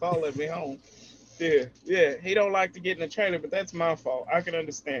 He was following me home. Yeah. He don't like to get in the trailer, but that's my fault. I can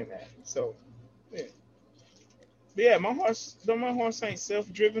understand that. So, yeah. But yeah, my horse ain't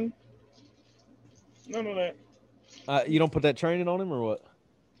self-driven. None of that. You don't put that training on him or what?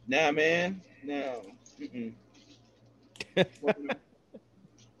 Nah, man. No.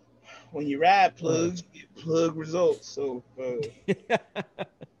 When you ride plugs, you get plug results. So,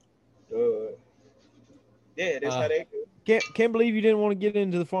 yeah, that's how they go. Can't believe you didn't want to get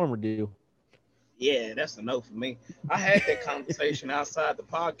into the farmer deal. Yeah, that's a no for me. I had that conversation outside the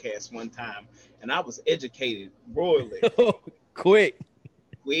podcast one time, and I was educated royally. Quick.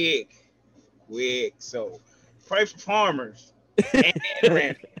 So, pray for farmers and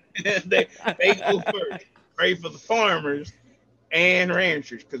ranchers. they go first. Pray for the farmers and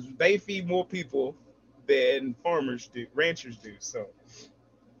ranchers because they feed more people than ranchers do. So,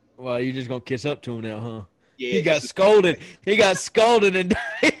 well, you're just gonna kiss up to him now, huh? Yeah, he got scolded. He got scolded, and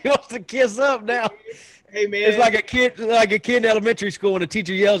he wants to kiss up now. Hey man, it's like a kid in elementary school, and the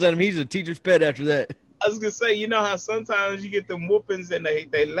teacher yells at him. He's a teacher's pet after that. I was gonna say, how sometimes you get them whoopings and they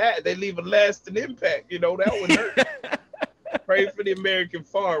leave a lasting impact. That would hurt. Pray for the American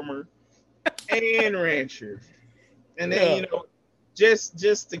farmer and rancher, and then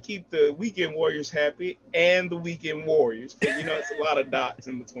just to keep the weekend warriors happy and the weekend warriors. But it's a lot of dots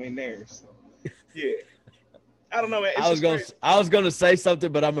in between there. So yeah. I don't know, man. I was gonna say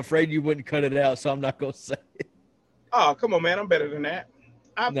something, but I'm afraid you wouldn't cut it out, so I'm not gonna say it. Oh, come on, man! I'm better than that.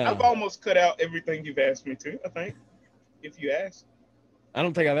 I've almost cut out everything you've asked me to. I think, if you ask. I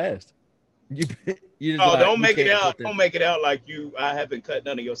don't think I've asked. You just don't make it out. Don't make it out like you. I haven't cut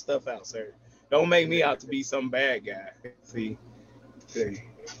none of your stuff out, sir. Don't make me out to be some bad guy. See,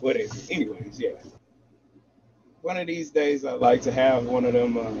 whatever. Anyways, yeah. One of these days, I'd like to have one of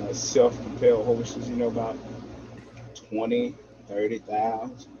them self-propelled horses. About 20,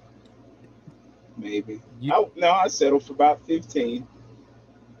 30,000, maybe. I settled for about 15.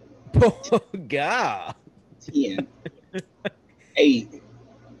 Oh, God. 10. 8.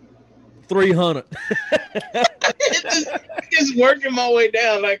 300. just working my way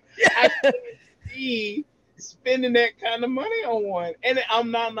down. Like, I couldn't see spending that kind of money on one. And I'm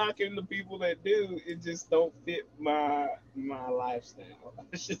not knocking the people that do. It just don't fit my lifestyle.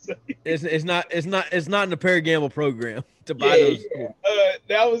 It's not in the Paragamble program to buy those. Yeah.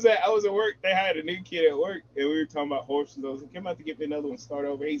 I was at work. They hired a new kid at work, and we were talking about horses. I was like, "I'm about to get me another one. Start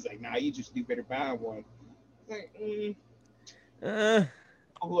over." He's like, "Nah, you just do better buying one." I was like,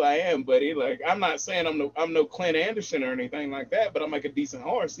 who I am, buddy. Like, I'm not saying I'm no Clint Anderson or anything like that, but I'm like a decent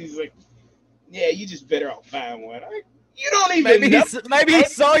horse. He's like, yeah, you just better off buying one. You don't even maybe he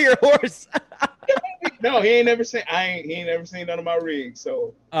saw your horse. No, he ain't never seen. He ain't never seen none of my rigs.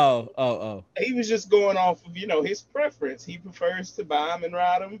 So Oh. he was just going off of his preference. He prefers to buy them and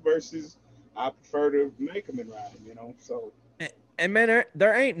ride them versus I prefer to make them and ride them. So. And man,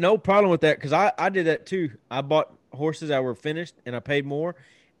 there ain't no problem with that because I did that too. I bought horses that were finished and I paid more,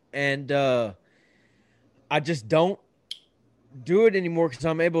 and I just don't do it anymore because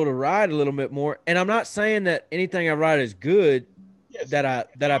I'm able to ride a little bit more. And I'm not saying that anything I ride is good that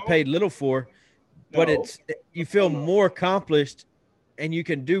I paid little for, but you feel more accomplished and you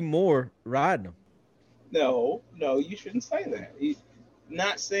can do more riding them. No, you shouldn't say that.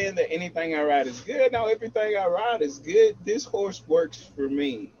 Not saying that anything I ride is good. No, everything I ride is good. This horse works for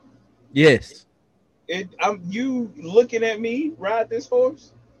me. Yes. You looking at me ride this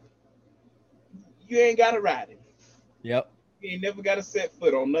horse, you ain't got to ride it. Yep. You ain't never got to set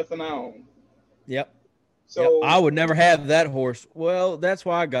foot on nothing I own. Yep. So I would never have that horse. Well, that's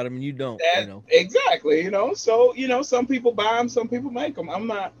why I got him and you don't. Exactly. So, some people buy them, some people make them. I'm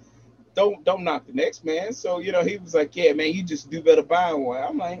not, don't knock the next man. So, he was like, yeah, man, you just do better buying one.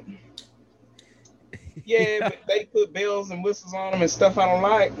 I'm like, yeah, but they put bells and whistles on them and stuff I don't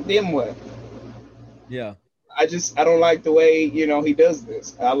like. Then what? Yeah. I don't like the way, he does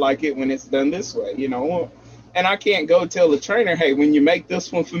this. I like it when it's done this way, And I can't go tell the trainer, hey, when you make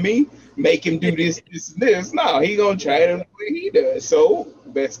this one for me, make him do this, this, and this. No, he gonna try it the way he does. So the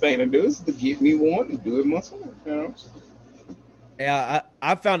best thing to do is to get me one and do it myself. Yeah,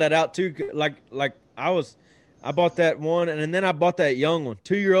 I found that out too. Like I bought that one, and then I bought that young one,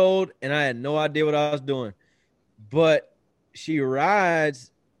 2-year-old, and I had no idea what I was doing. But she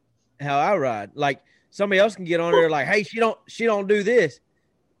rides how I ride. Like somebody else can get on her like, hey, she don't do this.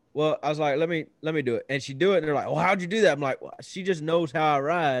 Well, I was like, let me do it. And she do it. And they're like, well, how'd you do that? I'm like, well, she just knows how I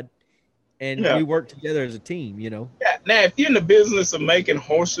ride. And we work together as a team, Yeah. Now, if you're in the business of making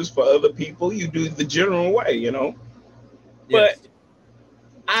horses for other people, you do the general way, Yes. But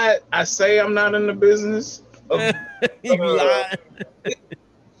I say I'm not in the business of you lying.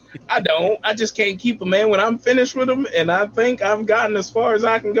 I don't. I just can't keep them, man. When I'm finished with them and I think I've gotten as far as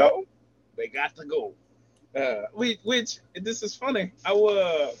I can go, they got to go. Which this is funny.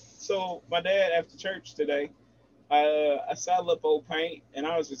 So my dad after church today, I saddled up old paint and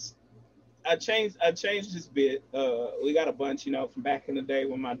I changed his bit. We got a bunch, from back in the day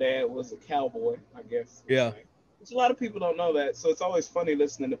when my dad was a cowboy, I guess. Yeah. Which a lot of people don't know that. So it's always funny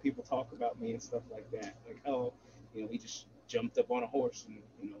listening to people talk about me and stuff like that. Like, oh, he just jumped up on a horse and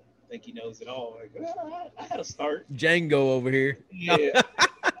think he knows it all. Like, I had a start. Django over here. Yeah.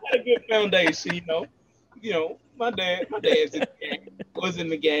 I had a good foundation, my dad's in the game, was in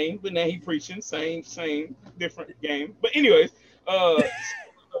the game, but now he preaching, same, different game. But anyways,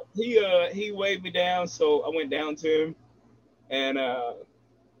 he waved me down, so I went down to him, and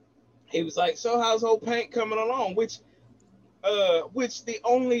he was like, "So how's old paint coming along?" Which the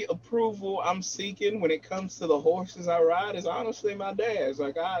only approval I'm seeking when it comes to the horses I ride is honestly my dad's.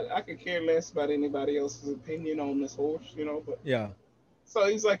 Like I could care less about anybody else's opinion on this horse, But yeah. So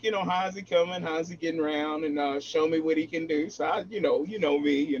he's like, how's he coming? How's he getting around? And show me what he can do. So I, you know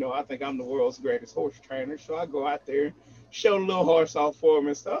me, I think I'm the world's greatest horse trainer. So I go out there, show the little horse off for him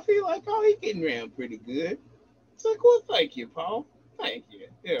and stuff. He's like, oh, he getting around pretty good. It's like, well, thank you, Paul. Thank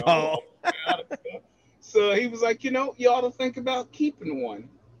you. Paul. So he was like, you ought to think about keeping one.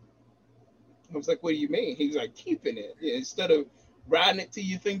 I was like, what do you mean? He's like, keeping it. Yeah, instead of riding it till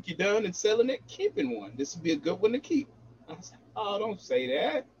you think you're done and selling it, keeping one. This would be a good one to keep. I was like, oh, don't say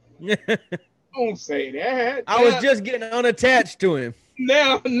that. Don't say that. I was just getting unattached to him.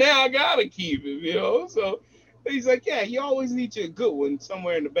 Now I gotta keep him, So he's like, yeah, you always need you a good one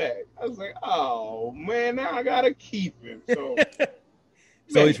somewhere in the bag. I was like, oh man, now I gotta keep him. So,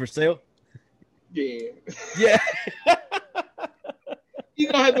 so he's for sale? Yeah. Yeah. He's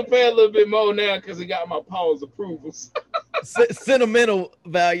gonna have to pay a little bit more now because he got my Paul's approvals. Sentimental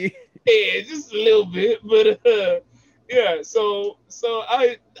value. Yeah, just a little bit, but yeah. So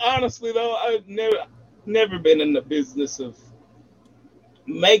I honestly though, I've never been in the business of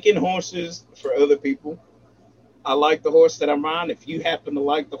making horses for other people. I like the horse that I'm riding. If you happen to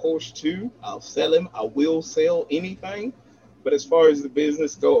like the horse too, I'll sell him. I will sell anything. But as far as the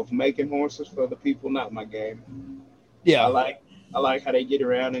business go of making horses for other people, not my game. Yeah. I like how they get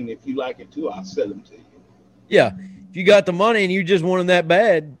around, and if you like it too, I'll sell them to you. Yeah. If you got the money and you just want him that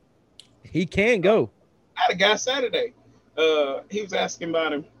bad, he can go. I had a guy Saturday. He was asking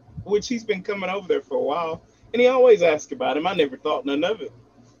about him, which he's been coming over there for a while, and he always asks about him. I never thought none of it.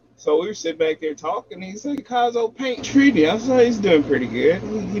 So we were sitting back there talking, and he's like, how's old paint treating you? I said, he's doing pretty good.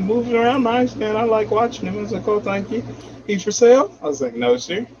 He moving around nice, man. I like watching him. I was like, oh, thank you. He's for sale? I was like, no,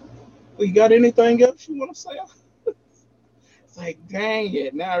 sir. you got anything else you want to say? It's like, dang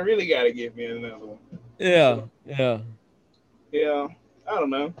it. Now I really got to get me another one. Yeah. Yeah. I don't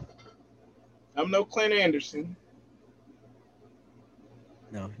know. I'm no Clint Anderson.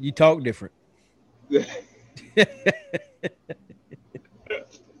 No, you talk different.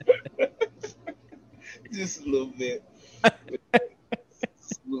 Just a little bit.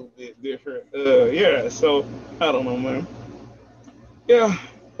 Just a little bit different. Yeah, so I don't know, man. Yeah,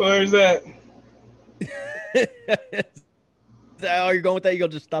 where's that? Is that how you're going with that? You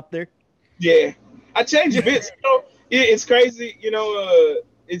gonna just stop there? Yeah. I changed bits. It's crazy,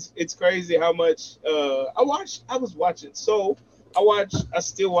 it's crazy how much I was watching. So I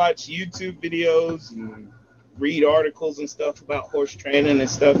still watch YouTube videos and read articles and stuff about horse training and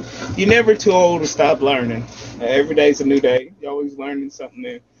stuff. You're never too old to stop learning. Every day's a new day. You're always learning something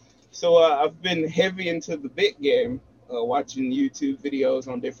new. So I've been heavy into the bit game, watching YouTube videos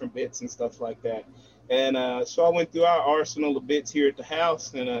on different bits and stuff like that. And so I went through our arsenal of bits here at the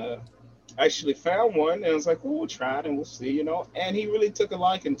house and actually found one. And I was like, well, we'll try it and we'll see, And he really took a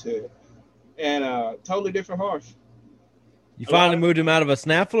liking to it. And totally different horse. You finally moved him out of a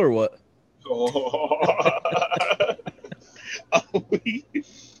snaffle or what?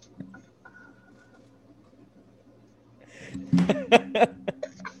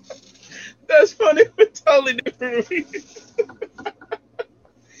 That's funny for totally different reasons.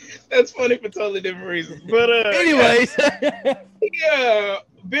 That's funny for totally different reasons. But anyways, yeah,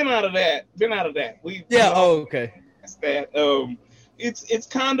 been out of that. Okay. That's that. It's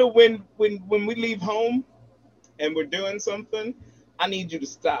kind of when we leave home and we're doing something, I need you to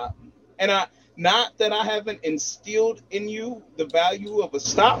stop. And not that I haven't instilled in you the value of a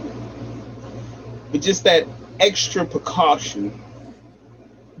stop, but just that extra precaution.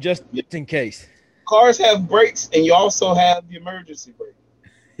 Just in case. Cars have brakes, and you also have the emergency brake.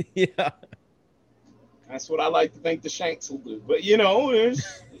 Yeah. That's what I like to think the Shanks will do. But,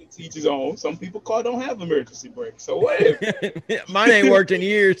 it's each his own. Some people don't have emergency brakes. So whatever. Mine ain't worked in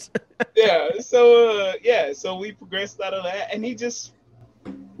years. Yeah. So we progressed out of that, and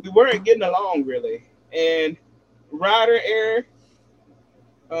we weren't getting along really. And rider error,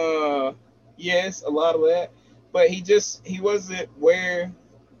 yes, a lot of that. But he wasn't where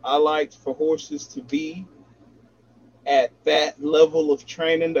I liked for horses to be at that level of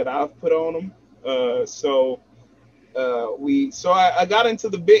training that I've put on them. So I got into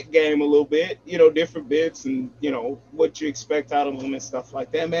the bit game a little bit, different bits and, what you expect out of them and stuff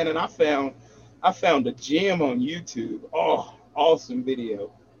like that, man. And I found a gem on YouTube. Oh, awesome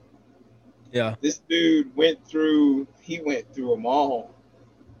video. Yeah. This dude went through them all.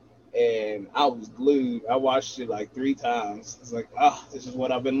 And I was glued. I watched it like 3 times. It's like, this is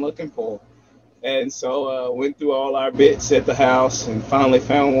what I've been looking for. And so went through all our bits at the house and finally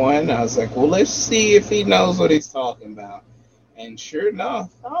found one. I was like, well, let's see if he knows what he's talking about. And sure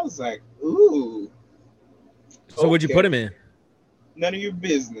enough, I was like, ooh. So what'd you put him in? None of your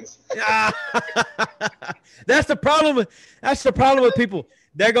business. That's the problem. That's the problem with people.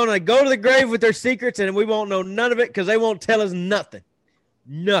 They're going to go to the grave with their secrets and we won't know none of it because they won't tell us nothing.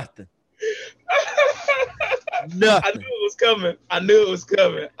 Nothing. I knew it was coming. I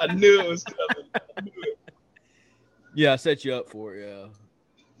knew it. Yeah, I set you up for it,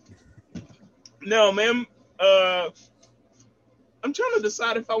 yeah. No, man. I'm trying to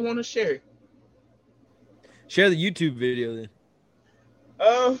decide if I want to share it. Share the YouTube video then.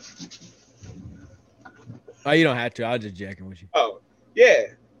 Oh, you don't have to. I was just jacking with you. Oh, yeah.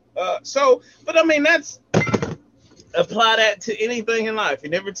 But I mean, apply that to anything in life. You're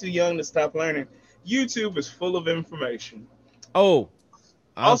never too young to stop learning. YouTube is full of information. Oh,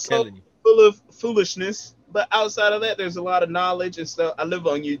 I'm also telling you. Full of foolishness. But outside of that, there's a lot of knowledge and stuff. I live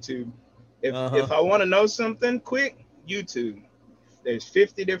on YouTube. If I want to know something quick, YouTube. There's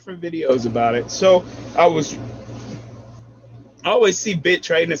 50 different videos about it. So I always see bit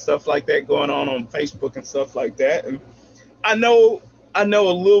trading and stuff like that going on Facebook and stuff like that. And I know a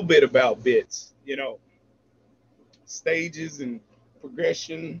little bit about bits, stages and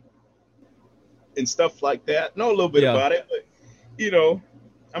progression and stuff like that. Know a little bit about it, but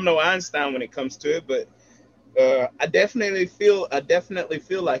I'm no Einstein when it comes to it, but I definitely feel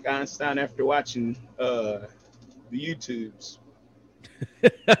like Einstein after watching the YouTubes.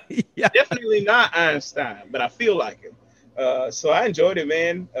 Yeah. Definitely not Einstein, but I feel like it. So I enjoyed it,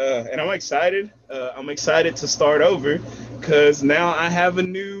 man, and I'm excited. I'm excited to start over because now I have a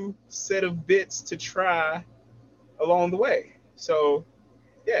new set of bits to try along the way. So,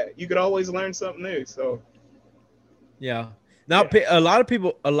 yeah, you could always learn something new. So, yeah. Now, a lot of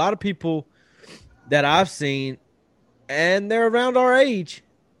people that I've seen, and they're around our age,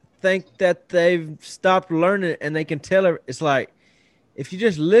 think that they've stopped learning and they can tell it. It's like, if you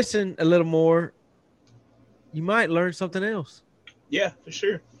just listen a little more, you might learn something else. Yeah, for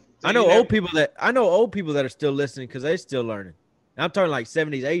sure. So I know old people that are still listening because they're still learning. I'm talking like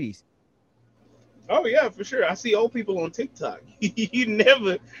 70s, 80s. Oh yeah, for sure. I see old people on TikTok. You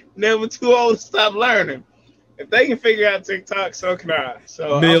never too old to stop learning. If they can figure out TikTok, so can I.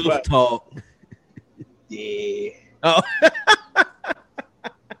 So MILF talk. Yeah. Oh. I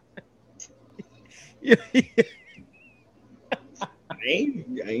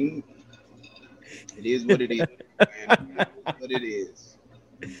ain't. It is what it is. Man. It is what it is.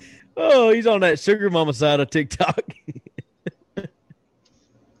 Oh, he's on that sugar mama side of TikTok.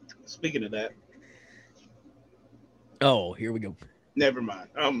 Speaking of that. Oh, here we go. Never mind.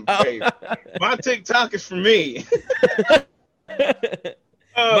 Hey, my TikTok is for me.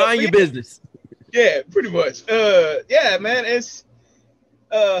 Mind your business. Yeah, pretty much. Yeah, man, it's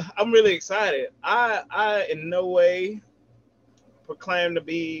I'm really excited. I in no way proclaim to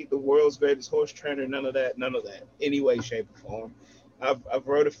be the world's greatest horse trainer, none of that, any way, shape, or form. I've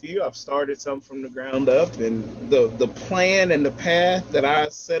wrote a few, I've started some from the ground up, and the plan and the path that I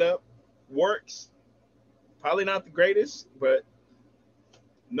set up works. Probably not the greatest, but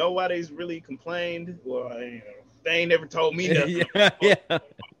nobody's really complained. Well, they ain't never told me nothing. Yeah. But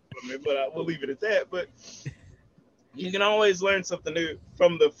we'll leave it at that. But you can always learn something new.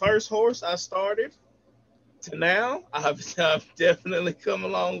 From the first horse I started to now, I've definitely come a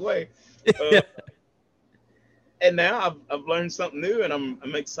long way. And now I've learned something new, and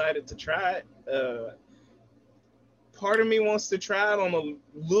I'm excited to try it. Part of me wants to try it on a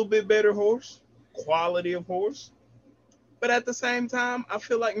little bit better horse, quality of horse. But at the same time, I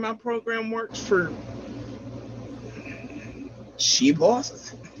feel like my program works for cheap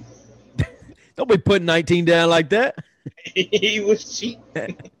horses. Don't be putting 19 down like that. He was cheap.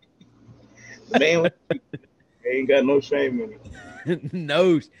 The man was cheap. He ain't got no shame in it.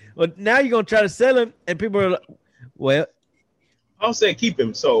 No. Well, now you're going to try to sell him, and people are like, well. I'll say keep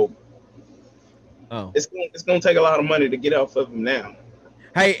him, so it's going to take a lot of money to get off of him now.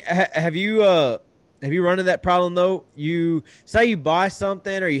 Hey, have you run into that problem, though? You say you buy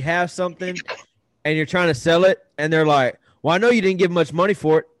something or you have something, and you're trying to sell it, and they're like, well, I know you didn't give much money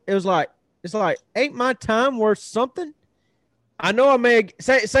for it. It's like, ain't my time worth something? I know I may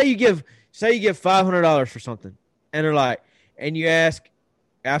say you give $500 for something, and they're like, and you ask,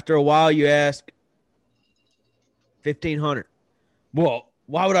 after a while you ask $1,500. Well,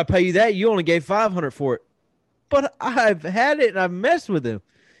 why would I pay you that? You only gave $500 for it. But I've had it and I've messed with them.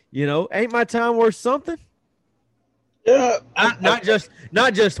 Ain't my time worth something? Yeah, not just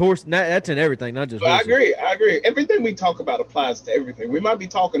horse. That's in everything, not just horses. I agree. Everything we talk about applies to everything. We might be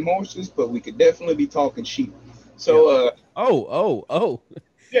talking horses, but we could definitely be talking sheep. So,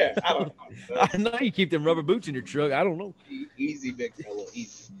 yeah, I don't know. I know you keep them rubber boots in your truck. I don't know. Easy, big fellow,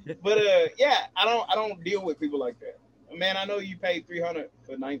 easy. But yeah, I don't deal with people like that. Man, I know you paid $300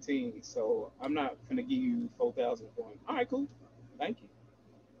 for 19, so I'm not gonna give you $4,000 for him. All right, cool. Thank you.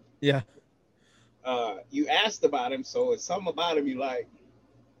 Yeah. You asked about him, so it's something about him you like.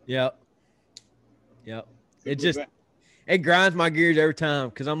 Yep. It grinds my gears every time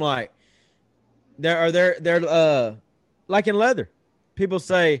because I'm like, they're like in leather. People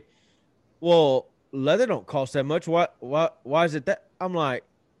say, well, leather don't cost that much. Why is it that? I'm like,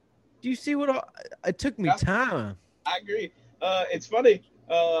 do you see it took me time. I agree. It's funny.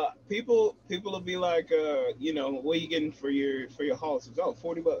 People will be like, what are you getting for your horses? Oh,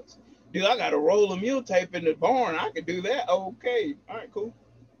 $40. Dude, I got a roll of mule tape in the barn. I could do that. Okay. All right, cool.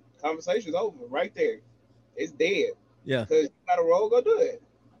 Conversation's over right there. It's dead. Yeah. Because you got a roll, go do it.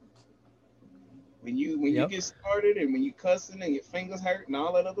 When you get started and when you cussing and your fingers hurt and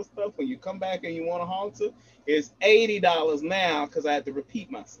all that other stuff, when you come back and you want a halter, it's $80 now because I had to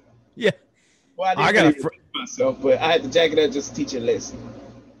repeat myself. Yeah. Well, I didn't repeat myself, but I had to jack it up just to teach a lesson.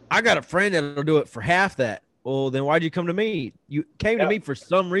 I got a friend that'll do it for half that. Well, then why'd you come to me? You came to me for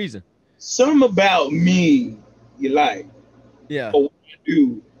some reason. Something about me you like. Yeah. Or what I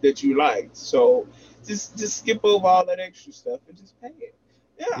do that you like. So just skip over all that extra stuff and just pay it.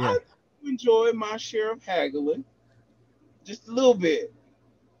 Yeah. I enjoy my share of haggling. Just a little bit.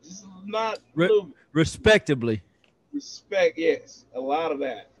 Just not a little bit. Respectably. Respect, yes. A lot of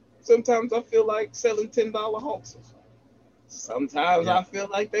that. Sometimes I feel like selling $10 horses. Sometimes I feel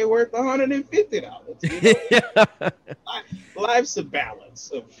like they're worth $150. Life's a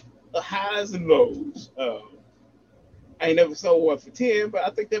balance of highs and lows. I ain't never sold one for 10, but I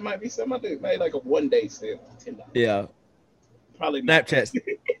think there might be some I do. Maybe like a one-day sale for $10. Yeah. Probably not.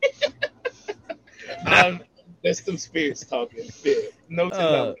 Snapchat. That's some spirits talking. No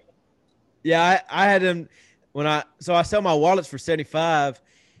 $10. Yeah, I had them so I sell my wallets for 75,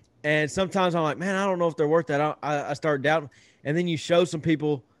 and sometimes I'm like, man, I don't know if they're worth that. I start doubting, and then you show some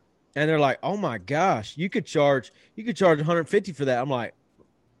people, and they're like, oh my gosh, you could charge 150 for that. I'm like,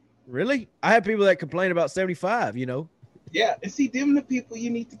 really? I have people that complain about 75. Yeah, and see, them the people you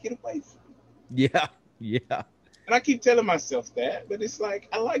need to get away from. Yeah. And I keep telling myself that, but it's like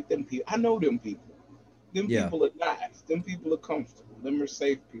I like them people. I know them people. Them people are nice. Them people are comfortable. Them are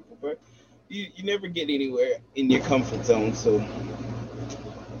safe people. But you never get anywhere in your comfort zone. So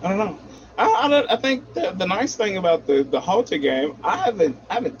I don't know. I think the nice thing about the halter game, I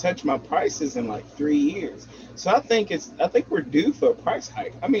haven't touched my prices in like 3 years. So I think we're due for a price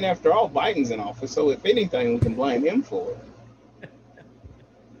hike. I mean, after all, Biden's in office, so if anything, we can blame him for it.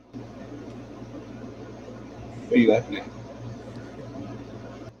 What are you laughing at?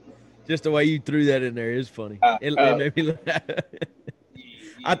 Just the way you threw that in there is funny. It made me laugh.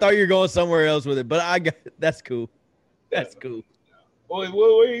 I thought you were going somewhere else with it, but that's cool. That's cool.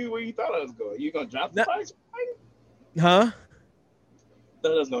 Where you thought I was going? You gonna drop the price for Biden? Huh?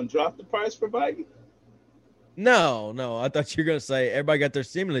 Thought I was gonna drop the price for Biden? No. I thought you were gonna say everybody got their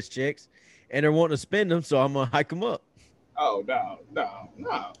stimulus checks and they're wanting to spend them, so I'm gonna hike them up. Oh no.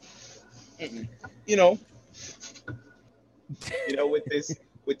 Mm-mm. You know,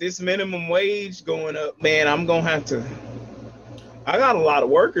 with this minimum wage going up, man, I'm gonna have to. I got a lot of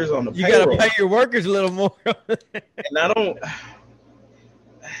workers on the payroll. You gotta pay your workers a little more. And I don't.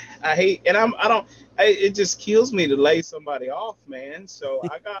 I hate, and I don't. It just kills me to lay somebody off, man. So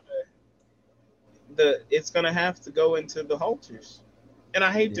I gotta. It's gonna have to go into the halters, and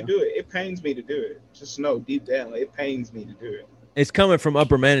I hate to do it. It pains me to do it. Just know deep down, it pains me to do it. It's coming from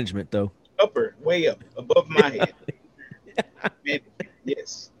upper management, though. Way up, above my head. Man,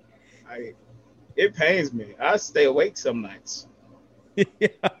 yes, it pains me. I stay awake some nights.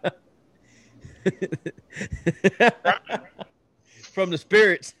 From the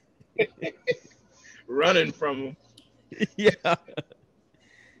spirits. Running from them. Yeah.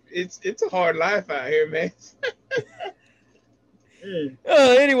 It's a hard life out here, man.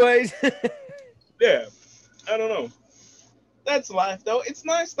 Anyways. Yeah. I don't know. That's life though. It's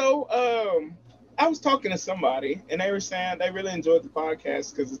nice though. I was talking to somebody and they were saying they really enjoyed the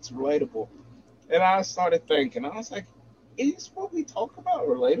podcast because it's relatable. And I started thinking, I was like, is what we talk about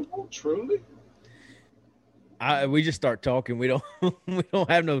relatable, truly? We just start talking. We don't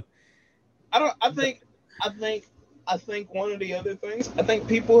have no. I think one of the other things, I think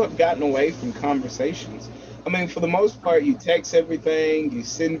people have gotten away from conversations. I mean, for the most part, you text everything, you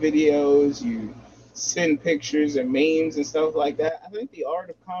send videos, you send pictures and memes and stuff like that. I think the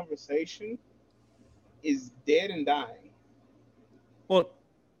art of conversation is dead and dying. Well,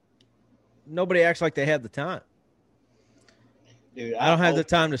 nobody acts like they have the time. Dude, I don't have the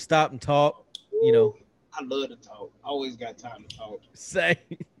time to stop and talk. I love to talk. Always got time to talk. Say,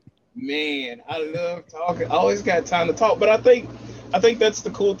 man, I love talking. Always got time to talk. But I think that's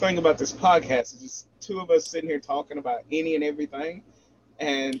the cool thing about this podcast. It's just two of us sitting here talking about any and everything,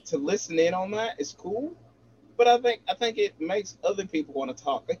 and to listen in on that is cool. But I think it makes other people want to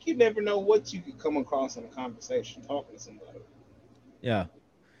talk. Like you never know what you could come across in a conversation talking to somebody. Yeah.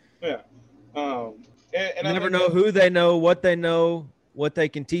 Yeah. And you never know who they know, what they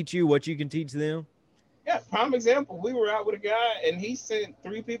can teach you, what you can teach them. Yeah, prime example. We were out with a guy, and he sent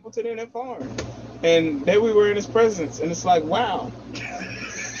 3 people to the farm, and there we were in his presence, and it's like, wow.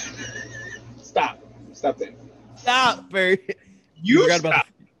 Stop that. Stop, Barry. You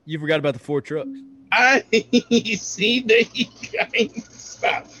forgot about the 4 trucks. I see that.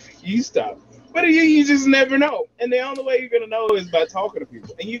 Stop. You stop. But you just never know. And the only way you're going to know is by talking to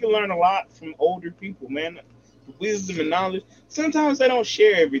people. And you can learn a lot from older people, man. Wisdom and knowledge. Sometimes they don't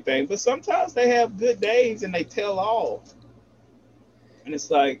share everything, but sometimes they have good days and they tell all. And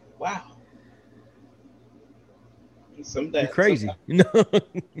it's like, wow. You're crazy. No.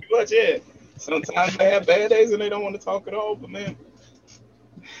 Pretty much, yeah. Sometimes they have bad days and they don't want to talk at all. But, man,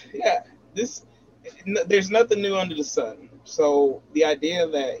 yeah, there's nothing new under the sun. So the idea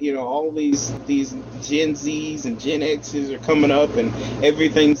that, all these Gen Zs and Gen Xs are coming up and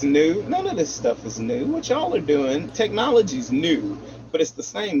everything's new, none of this stuff is new. What y'all are doing, technology's new, but it's the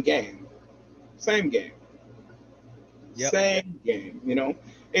same game. Same game. Yep. Same game,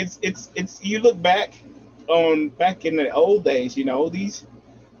 It's you look back in the old days, these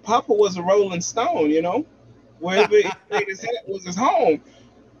Papa was a Rolling Stone, wherever his hat was his home.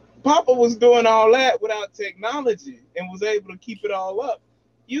 Papa was doing all that without technology and was able to keep it all up.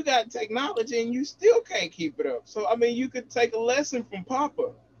 You got technology and you still can't keep it up. So, I mean, you could take a lesson from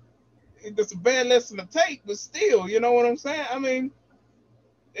Papa. It's a bad lesson to take, but still, you know what I'm saying? I mean,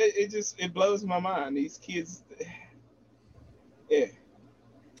 it blows my mind. These kids, yeah.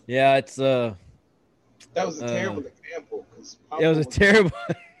 Yeah, it's That was a terrible example because it was a terrible.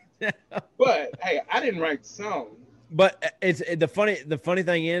 But hey, I didn't write the song. But it's the funny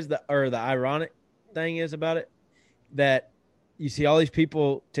thing is the ironic thing is about it that you see all these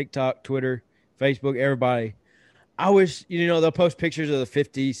people, TikTok, Twitter, Facebook, everybody. I wish, they'll post pictures of the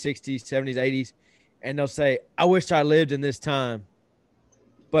 50s, 60s, 70s, 80s, and they'll say, I wish I lived in this time.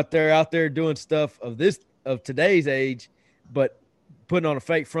 But they're out there doing stuff of today's age, but putting on a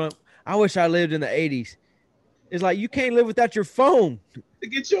fake front. I wish I lived in the 80s. It's like you can't live without your phone. To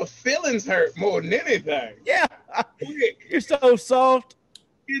get your feelings hurt more than anything. Yeah. You're so soft.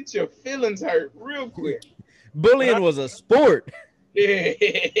 Get your feelings hurt real quick. Bullying was a sport. Yeah.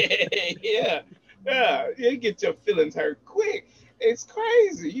 You get your feelings hurt quick. It's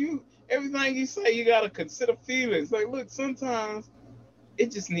crazy. Everything you say, you gotta consider feelings. Like, look, sometimes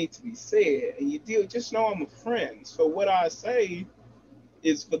it just needs to be said, and just know I'm a friend. So what I say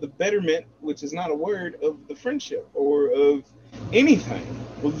is for the betterment, which is not a word, of the friendship or of anything,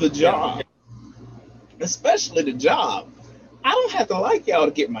 of the job, especially the job. I don't have to like y'all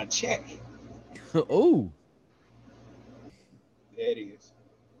to get my check. Oh, It is.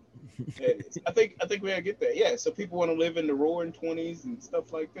 I think we gotta get there. Yeah. So people want to live in the roaring 20s and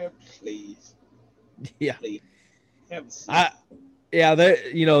stuff like that. Please. Yeah. Please. Have a seat.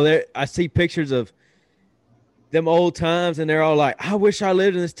 I see pictures of them old times, and they're all like, "I wish I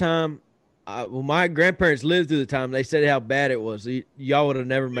lived in this time." Well, my grandparents lived through the time. They said how bad it was. Y'all would have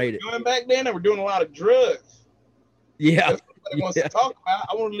never made it. Going back then, they were doing a lot of drugs. Yeah. That's what nobody wants to talk about.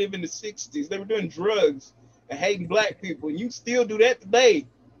 I want to live in the 60s. They were doing drugs and hating black people, and you still do that today.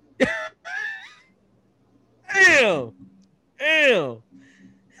 Damn.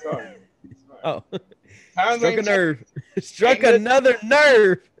 Sorry. Oh, Times struck a ain't nerve. Struck another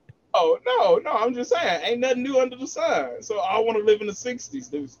nerve. Oh, no. I'm just saying. Ain't nothing new under the sun. So I want to live in the 60s.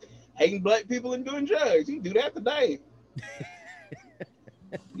 There was hating black people and doing drugs. You can do that today.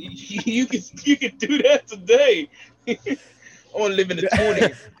 you can do that today. I want to live in the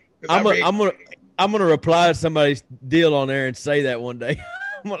 20s. I'm gonna reply to somebody's deal on there and say that one day.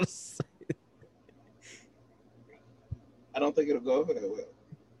 I'm gonna say I don't think it'll go over that well.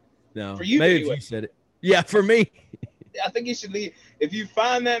 No, for you, maybe anyway. if you said it. Yeah, for me. I think you should leave. If you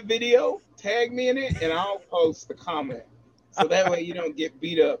find that video, tag me in it, and I'll post the comment. So that way you don't get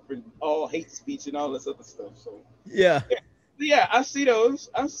beat up for all hate speech and all this other stuff. So Yeah. yeah, I see those.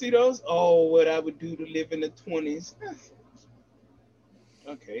 Oh, what I would do to live in the 20s.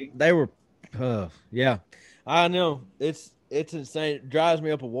 Okay. They were, yeah. I know. It's insane. It drives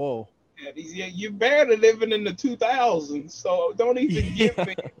me up a wall. Yeah, you're barely living in the 2000s, so don't even give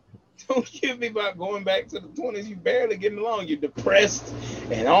me. Don't give me about going back to the 20s. You barely getting along. You're depressed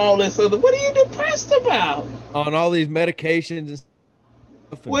and all this other. What are you depressed about? On all these medications and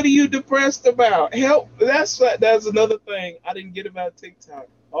stuff. What are you depressed about? Help. That's another thing I didn't get about TikTok.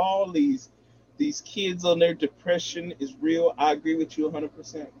 All these kids on their depression is real. I agree with you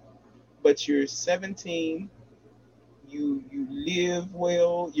 100%. But you're 17. You live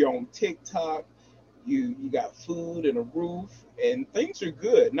well. You're on TikTok. You got food and a roof, and things are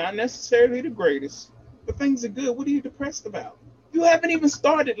good. Not necessarily the greatest, but things are good. What are you depressed about? You haven't even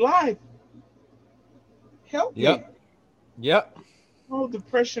started life. Help me. Yep. Oh,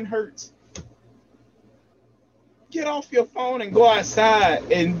 depression hurts. Get off your phone and go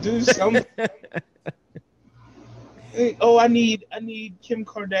outside and do something. Oh, I need Kim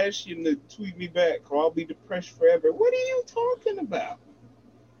Kardashian to tweet me back, or I'll be depressed forever. What are you talking about?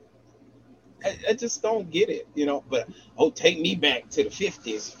 I just don't get it, But take me back to the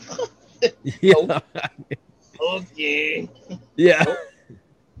 50s. Yeah. Okay. Yeah.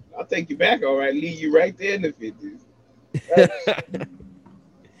 I'll take you back, all right. Leave you right there in the 50s.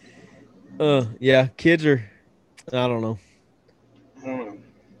 Yeah. Kids are. I don't know.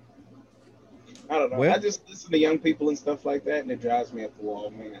 Well, I just listen to young people and stuff like that, and it drives me up the wall,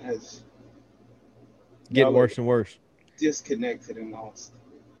 man. It's getting worse and worse. Disconnected and lost.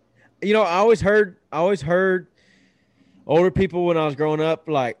 I always heard older people when I was growing up,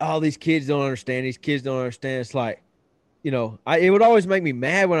 like, oh, these kids don't understand. It's like, it would always make me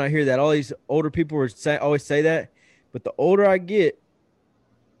mad when I hear that. All these older people always say that. But the older I get,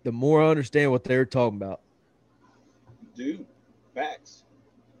 the more I understand what they're talking about. Dude, facts.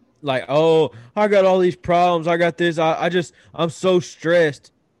 Like, oh, I got all these problems. I got this. I'm so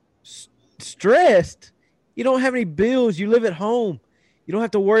stressed. Stressed? You don't have any bills. You live at home. You don't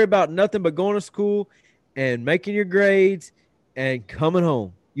have to worry about nothing but going to school and making your grades and coming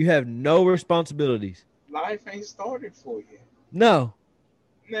home. You have no responsibilities. Life ain't started for you. No.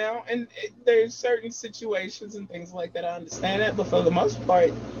 now, and there's certain situations and things like that. I understand that, but for the most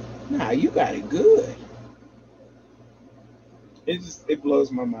part, nah, you got it good. It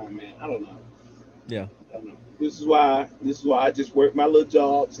blows my mind, man. I don't know. Yeah. I don't know. This is why I just work my little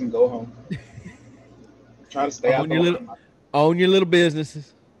jobs and go home. Try to stay Own your little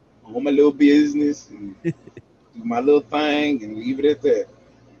businesses. Own my little business and do my little thing and leave it at that.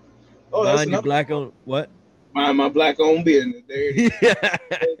 Oh, that's Mind your black owned what? Mind my black owned business. There it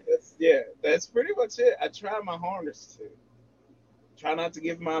is. Yeah. That's pretty much it. I try my hardest to try not to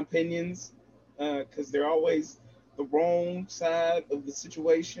give my opinions because they're always the wrong side of the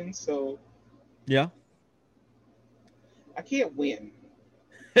situation. So yeah, I can't win.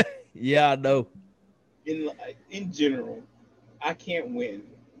 Yeah, I know. In general, I can't win.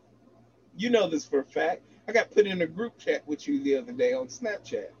 You know this for a fact. I got put in a group chat with you the other day on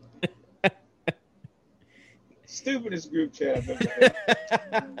Snapchat. Stupidest group chat I've ever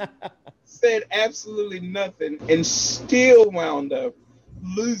had. Said absolutely nothing and still wound up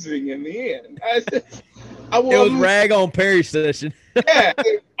losing in the end. It was rag on Perry's session. Yeah,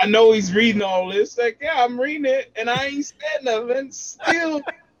 I know he's reading all this. Like, yeah, I'm reading it and I ain't said nothing. Still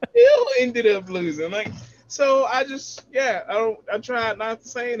ended up losing. Like, so I try not to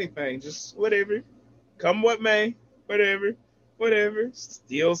say anything. Just whatever. Come what may. Whatever.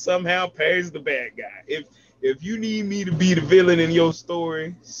 Still somehow Perry's the bad guy. If you need me to be the villain in your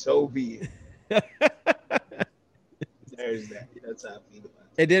story, so be it. There's that. That's how I feel about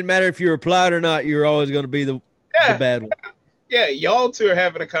it. It didn't matter if you replied or not. You were always going to be the bad one. Yeah, y'all two are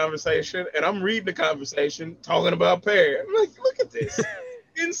having a conversation, and I'm reading the conversation, talking about Perry. I'm like, look at this.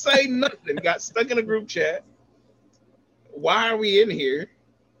 Didn't say nothing. Got stuck in a group chat. Why are we in here?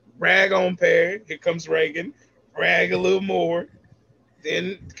 Rag on Perry. Here comes Reagan. Rag a little more.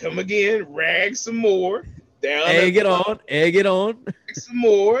 Then come again. Rag some more. Egg it on. Some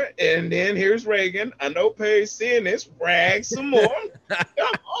more, and then here's Reagan. I know Perry's seeing this. Rag some more. Come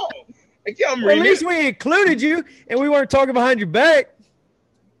on. Like, yeah, at least we included you, and we weren't talking behind your back.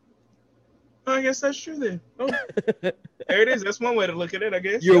 I guess that's true then. Oh. There it is. That's one way to look at it, I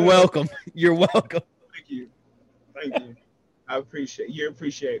guess. You're welcome. You're welcome. Thank you. I appreciate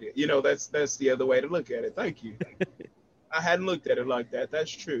it. You know, that's the other way to look at it. Thank you. I hadn't looked at it like that.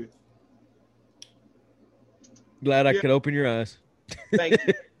 That's true. Glad I could open your eyes. Thank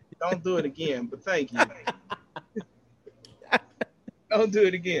you. Don't do it again, but thank you. Don't do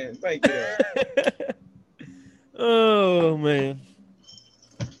it again. Thank you. Oh, man.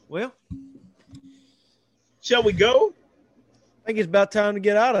 Well, shall we go? I think it's about time to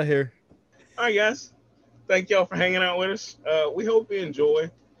get out of here. All right, guys. Thank y'all for hanging out with us. We hope you enjoy.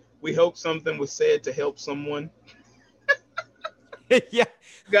 We hope something was said to help someone. Yeah.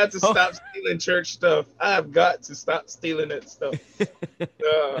 Got to stop stealing church stuff. I've got to stop stealing that stuff.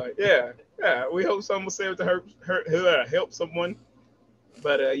 Yeah. We hope someone was said to help someone.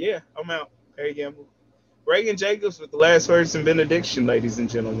 But yeah, I'm out. Perry Gamble. Reagan Jacobs with the last words and benediction, ladies and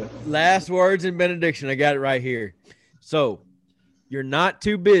gentlemen. Last words and benediction. I got it right here. So, you're not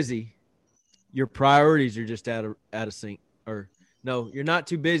too busy. Your priorities are just out of sync. Or no, you're not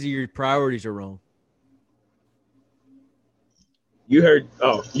too busy. Your priorities are wrong. You heard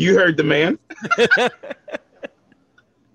the man.